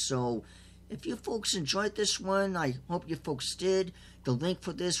Infection. So if you folks enjoyed this one, I hope you folks did. The link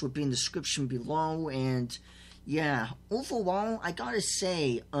for this will be in the description below. And yeah, overall, I gotta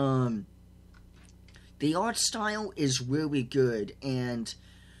say, the art style is really good,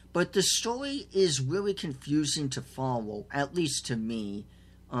 but the story is really confusing to follow, at least to me,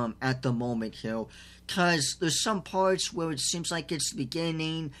 at the moment here. Because there's some parts where it seems like it's the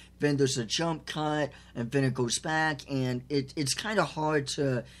beginning, then there's a jump cut, and then it goes back, and it's kind of hard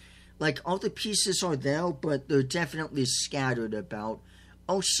to, like, all the pieces are there, but they're definitely scattered about.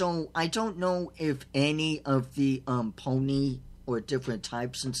 Also, I don't know if any of the pony or different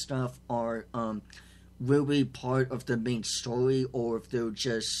types and stuff are really part of the main story, or if they're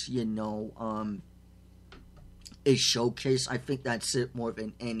just, you know, a showcase. I think that's it more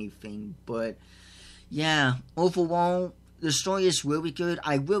than anything. But yeah, overall, the story is really good.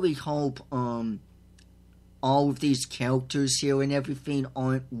 I really hope all of these characters here and everything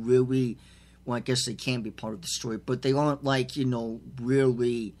aren't really, well, I guess they can be part of the story, but they aren't, like, you know,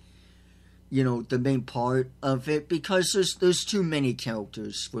 really, you know, the main part of it, because there's too many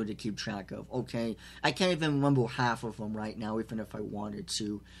characters for it to keep track of, okay? I can't even remember half of them right now, even if I wanted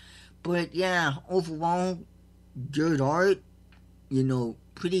to. But yeah, overall, good art, you know,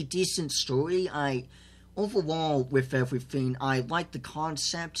 pretty decent story. Overall, with everything, I like the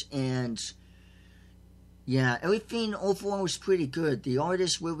concept, and yeah, everything overall is pretty good. The art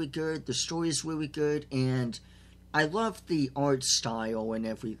is really good, the story is really good, and I love the art style and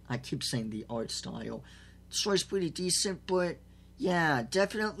I keep saying the art style. The story's pretty decent, but yeah,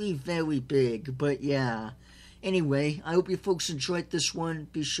 definitely very big, but yeah. Anyway, I hope you folks enjoyed this one.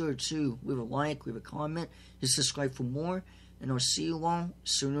 Be sure to leave a like, leave a comment, and subscribe for more, and I'll see you all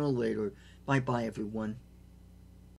sooner or later. Bye-bye, everyone.